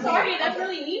it. I'm Okay, sorry, that's okay.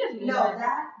 really mean of me. No,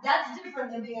 that's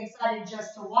different than being excited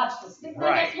just to watch the sequel. But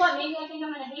Right. guess what? Maybe I think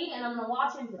I'm gonna hate it and I'm gonna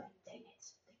watch it and be like, dang it,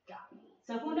 they got me.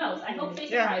 So who knows? I hope they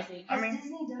Yeah. surprise me. I Has mean-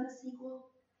 Disney done a sequel?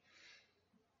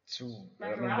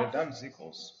 Wreck-It they've Ralph. done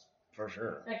sequels for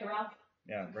sure. Wreck-It Ralph,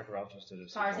 Yeah, Wreck-It Ralph just did a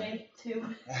sequel. Tarzan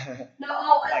 2.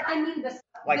 No, Like- I mean this.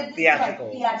 like but this is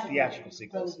theatrical theatrical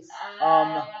sequels. release.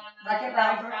 Wreck-It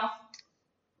Ralph.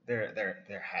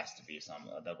 There has to be some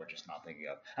that we're just not thinking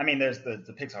of. I mean, there's the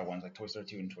Pixar ones like Toy Story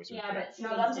 2 and Toy Story Yeah, 3. but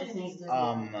No, that's Disney's Disney's.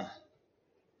 Let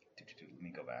me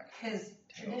go back. Because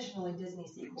traditionally Disney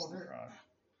sequels Princess are. Frog.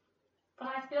 But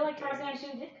I feel like Tarzan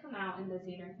 2 did come out in the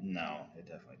theater. No, it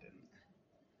definitely didn't.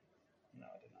 No,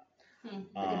 I did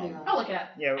not. I could be wrong. I'll look it up.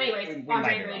 Yeah. Anyways, we might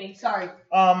Andre be wrong. rating. Sorry.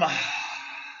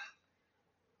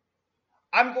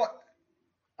 I'm going.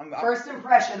 First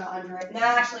impression, Andre. No,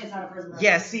 actually, it's not a first impression.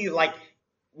 Yeah. See, like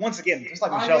once again, just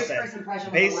like Michelle Andre's said, first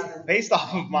impression was 11. based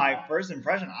off of my first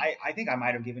impression, I think I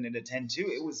might have given it a 10 too.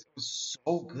 It was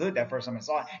so good that first time I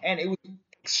saw it, and it was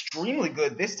extremely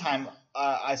good this time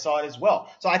I saw it as well.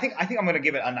 So I think I'm going to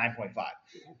give it a 9.5.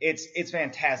 It's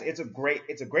fantastic. It's a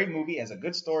great movie. It has a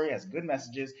good story, has good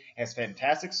messages, has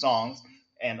fantastic songs,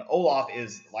 and Olaf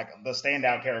is like the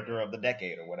standout character of the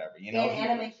decade or whatever. You know,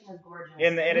 And animation is gorgeous.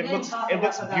 and We it didn't looks talk it enough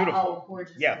looks about beautiful. how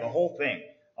gorgeous Yeah, it the is. whole thing,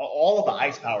 all of the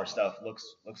ice power stuff looks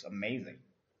amazing.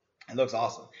 It looks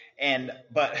awesome,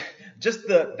 but just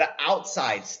the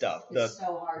outside stuff, It's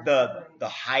so hard. the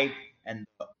hype and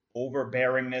the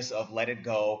overbearingness of Let It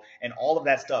Go and all of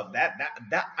that stuff. That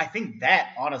I think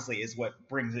that honestly is what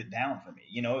brings it down for me.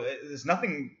 You know, there's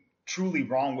nothing truly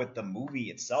wrong with the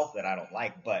movie itself that I don't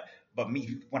like, but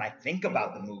me when I think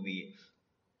about the movie,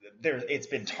 it's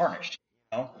been tarnished.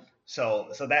 You know. So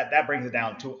that brings it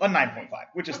down to a 9.5,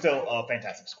 which is still a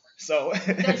fantastic score. So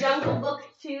The Jungle Book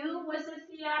 2 was a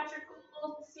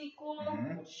theatrical sequel.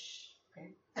 Mhm.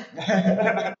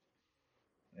 Okay.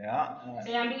 Yeah.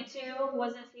 Bambi 2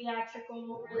 was a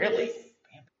theatrical release. Really?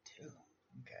 Bambi 2.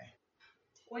 Okay.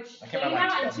 Which I came can't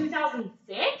remember out in when.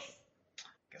 2006?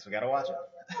 Guess we gotta watch it.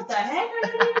 What the heck? I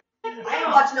didn't even I ain't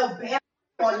watching no Bambi. I'm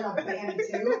watching no Bambi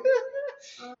too.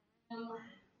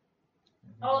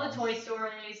 all the Toy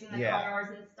Stories and the Yeah. cars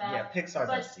and stuff. Yeah, Pixar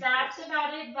But does sequels. that's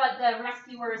about it. But the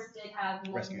Rescuers did have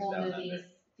Rescuers multiple Down Under. movies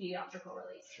theatrical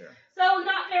release. Sure. So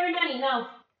not very many, no.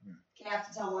 Okay, I have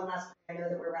to tell one last story. I know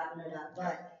that we're wrapping it up,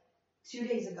 but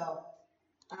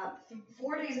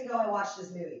 4 days ago, I watched this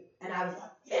movie, and I was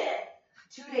like, yeah.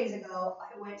 2 days ago,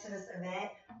 I went to this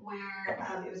event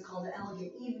where it was called an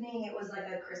Elegant Evening. It was like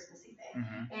a Christmassy thing,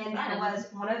 Mm-hmm. and it was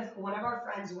one of our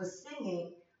friends was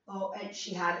singing. Oh, and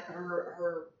she had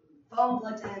her phone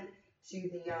plugged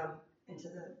into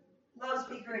the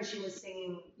loudspeaker, and she was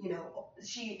singing. You know,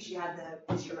 she had the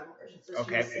instrumental version, so she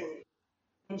Okay. was singing,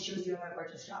 and she was doing a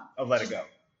gorgeous job. Of Let It Go.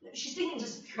 She's singing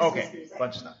just Christmas Okay. music.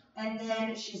 Bunch of stuff. And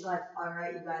then she's like, all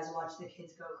right, you guys watch the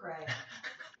kids go cray.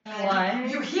 What?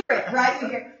 And you hear it, right? You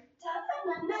hear,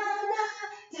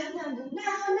 da-na-na-na,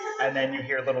 da-na-na-na-na. And then you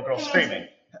hear little girl screaming.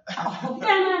 Oh,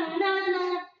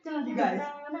 you guys,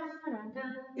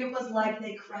 it was like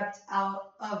they crept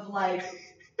out of, like,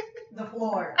 the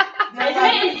floor. They're Isn't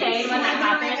like, it insane when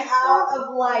that slithering happens? out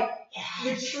of, like,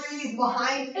 the trees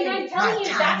behind And I'm you. telling you,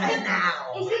 time that's is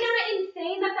now. Isn't that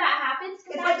insane that happens?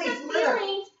 Because It's that's like the they slither.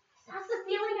 feeling. That's the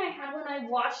feeling I had when I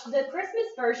watched the Christmas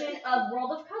version of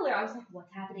World of Color. I was like,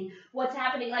 what's happening? What's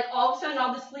happening? Like all of a sudden,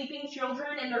 all the sleeping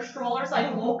children in their strollers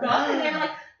like woke up and they were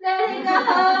like, let it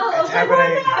go. It's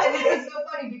happening. And it's so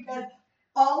funny because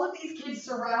all of these kids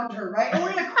surround her, right? And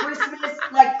we're in a Christmas,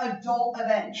 like, adult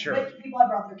event. Sure. Like, people have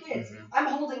brought their kids. Mhm. I'm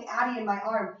holding Addie in my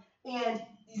arm, and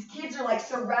these kids are, like,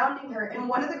 surrounding her. And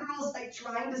one of the girls, like,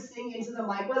 trying to sing into the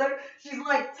mic with her. She's,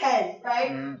 like, 10,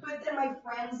 right? Mhm. But then my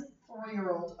friend's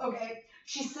 4-year-old, okay?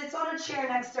 She sits on a chair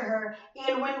next to her,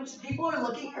 and when people are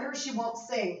looking at her, she won't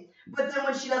sing. But then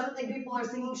when she doesn't think people are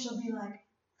singing, she'll be like,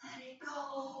 let it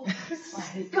go,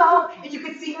 let it go. And you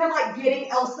could see her, like, getting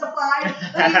Elsa-fied.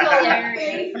 Like,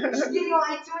 Hilarious. she's getting all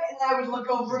into it, and I would look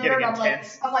over She's her, getting and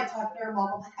intense. I'm like talking to her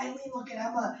mom. I'm like, Eileen, look at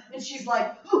Emma. And she's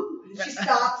like, "Ooh," and she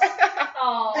stops.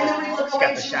 Oh. And then we look She's away, got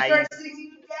and the she shy. starts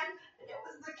singing again. And it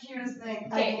was the cutest thing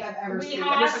I think I've ever seen. It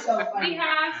was so funny. We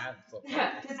have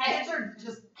Because kids are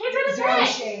just kids are the zero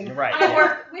best. shame. Right. I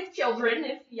work with children,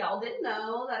 if y'all didn't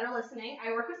know that are listening.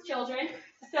 I work with children.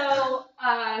 So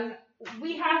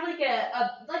we have like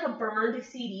a burned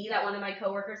CD that one of my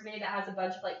coworkers made that has a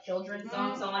bunch of like children's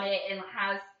songs on it and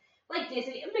has like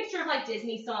Disney, a mixture of like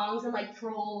Disney songs and like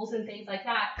Trolls and things like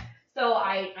that. So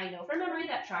I know from memory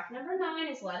that track number 9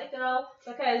 is Let It Go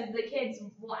because the kids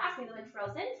will ask me, they're like,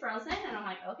 Frozen, and I'm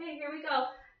like, okay, here we go.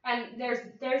 And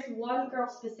there's one girl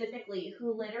specifically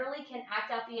who literally can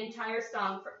act out the entire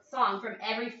song from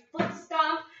every foot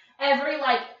stomp, every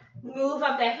like move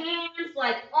of the hands,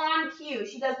 like on cue.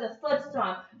 She does the foot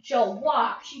stomp, she'll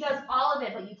walk, she does all of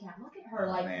it, but you can't look at her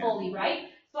like Man. fully, right?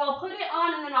 So I'll put it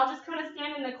on and then I'll just kind of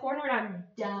stand in the corner and I'm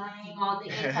dying on the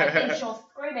inside and she'll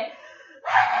scream it.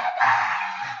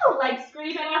 Like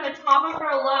screaming at the top of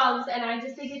her lungs, and I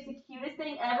just think it's the cutest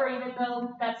thing ever, even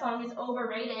though that song is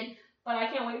overrated. But I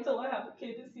can't wait until I have a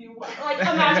kid to see what. Like,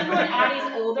 imagine when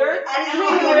Addie's older. I didn't and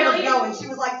know we where it was really, going. She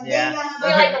was like, Yeah. we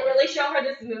like really show her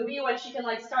this movie when she can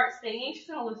like start singing. She's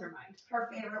gonna lose her mind. Her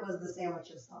favorite was the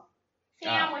sandwiches song.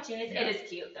 Sandwiches. yeah. It is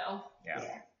cute though. Yeah.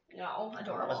 No, Wasn't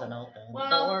adorable. open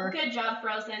Well, door. good job,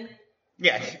 Frozen.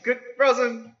 Yeah, good,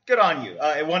 Frozen. Good on you.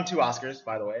 It won 2 Oscars,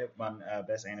 by the way. It won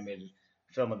Best Animated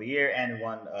Film of the Year, and it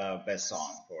won Best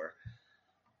Song for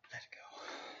Let It Go.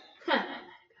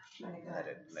 Let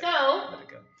it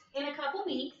go. In a couple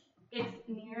weeks, it's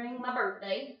nearing my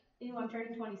birthday. Ew, I'm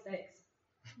turning 26.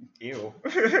 Ew.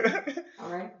 All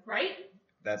right. Right?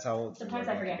 That's how old. Sometimes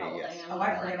I forget how old I am. Oh,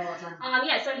 I forget all the time.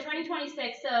 Yeah, so I'm turning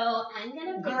 26, so I'm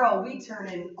gonna pick, Girl, we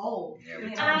turning old. Yeah, we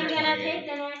Me and I'm Andre. gonna pick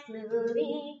the next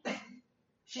movie.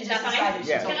 She Is just that decided fine? she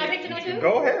Yeah. told Can I me. pick the next movie?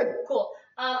 Go ahead. Cool.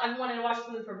 I've wanted to watch this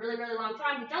movie for a really, really long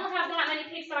time. We don't have that many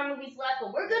Pixar movies left,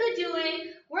 but we're gonna do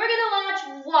it. We're gonna watch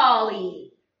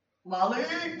WALL-E. Wally.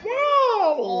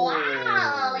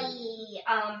 WALL-E.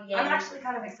 Yeah. I'm actually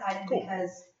kind of excited Cool.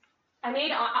 because I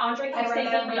made Andre I keeps thinking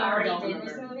remember, we already I don't did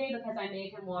this remember. movie because I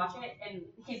made him watch it, and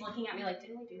he's looking at me like,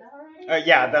 didn't we do that already?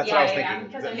 Yeah, that's what I was Yeah, thinking.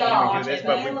 because That we we all do watch this, it,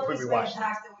 but me and we Louise made a watched.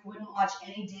 pact that we wouldn't watch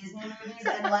any Disney movies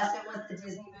unless it was the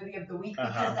Disney movie of the week because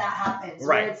Uh-huh. that happens.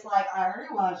 Right. Where it's like, I already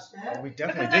watched it. We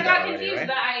definitely Because I did got that already, confused, right?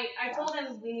 but I told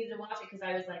him we needed to watch it because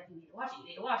I was like, you need to watch it,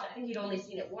 you need to watch it. I think you'd only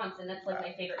seen it once, and that's like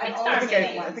my favorite I've Pixar only seen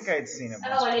movie. it I think I had seen it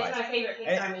once Oh, or and it's twice. my favorite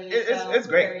And Pixar movie. it's so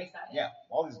great. Very excited. Yeah,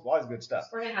 Wally's good stuff.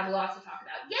 We're gonna have lots to talk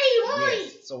about. Yay, Wally!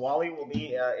 Yes. So Wally will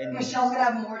be in. Michelle's gonna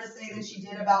have more to say than she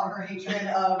did about her hatred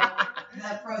of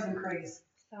that Frozen craze.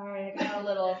 Sorry, I got a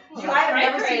little. I have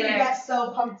never cray seen you there. get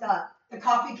so pumped up. The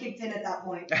coffee kicked in at that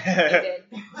point. I did.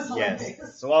 It was Yes.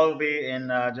 hilarious. So Wally will be in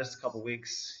just a couple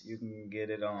weeks. You can get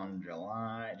it on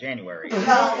January.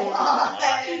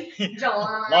 July.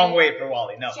 July. Long wait for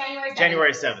Wally. No, January 7th.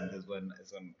 January 7th is when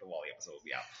the Wally episode will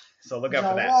be out. So look out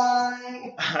for that.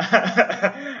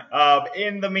 July.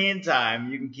 In the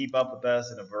meantime, you can keep up with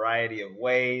us in a variety of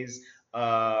ways.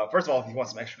 First of all, if you want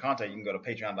some extra content, you can go to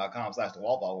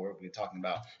patreon.com/thewallball, where we'll be talking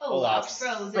about Olaf's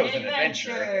Frozen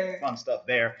Adventure. Fun stuff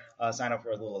there. Sign up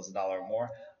for as little as $1 or more.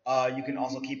 You can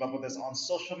also keep up with us on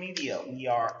social media. We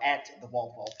are at the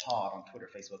Wallball Pod on Twitter,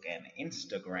 Facebook, and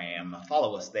Instagram.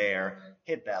 Follow us there.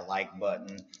 Hit that like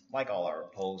button. Like all our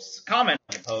posts. Comment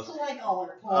on the post. Like all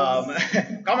our posts.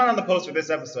 Comment on the post for this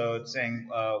episode saying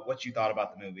what you thought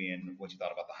about the movie and what you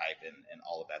thought about the hype and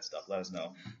all of that stuff. Let us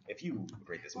know if you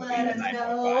rate this movie Let a us 9.5.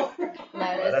 know.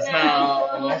 Let us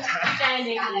know. Send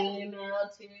an email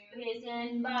to his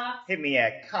inbox. Hit me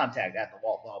at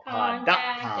contact@thewallballpod.com.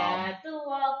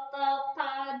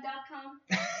 Contact@thewallballpod.com.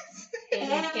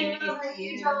 And we'll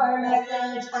read your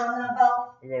message on the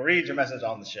ball. We will read your message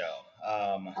on the show.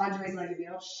 Andre's like, if you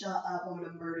don't shut up, I'm gonna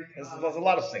murder you. There's a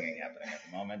lot of singing happening at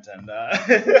the moment, and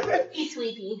He's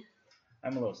sleepy.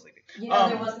 I'm a little sleepy. You know,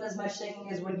 there wasn't as much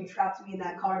shaking as when you trapped me in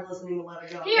that car listening to Let It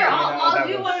Go. Here, Yeah, I'll that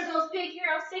do was- one of those Big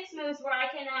Hero 6 moves where I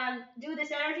can do this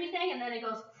energy thing, and then it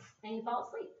goes, and you fall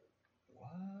asleep.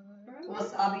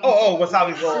 Wasabi. Oh,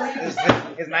 Wasabi's little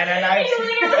is 99 Nights. He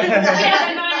literally yeah,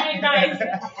 the 99 Nights.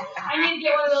 I need to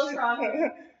get one of those from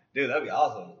him. Dude, that'd be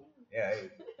awesome. Yeah.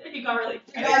 You got really.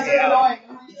 You guys are annoying.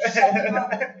 Shut you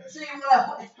up. So you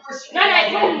want to No.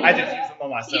 I just use them on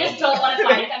You just myself. don't want to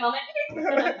fight at that moment.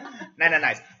 99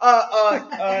 Nights.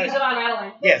 Use it on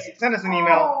Madeline. Yes, send us an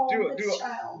email. Oh, Do this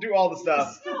child. do all the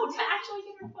stuff. No, to actually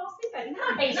get her to fall asleep at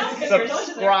night. Not because you're noisy.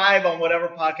 Subscribe on whatever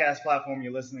podcast platform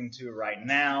you're listening to right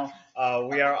now.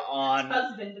 We are on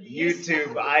Husband abuse.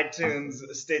 YouTube, iTunes,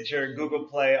 Stitcher, Google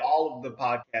Play, all of the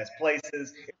podcast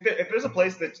places. If there's a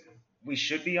place that we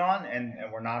should be on and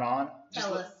we're not on, just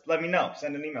Tell us. let me know.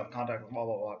 Send an email. Contact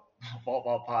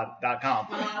ballballpod.com.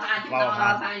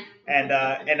 Fine. And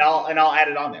I'll add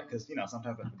it on there because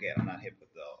sometimes I forget. I'm not hip with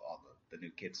all the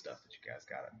new kid stuff that you guys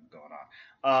got going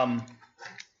on.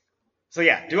 So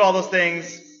yeah, do all those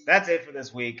things. That's it for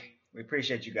this week. We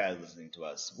appreciate you guys listening to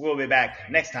us. We'll be back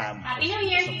next time Happy with New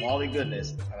Year. some Wally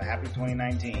goodness. Have a happy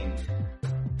 2019.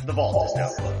 The vault is now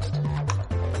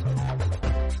closed.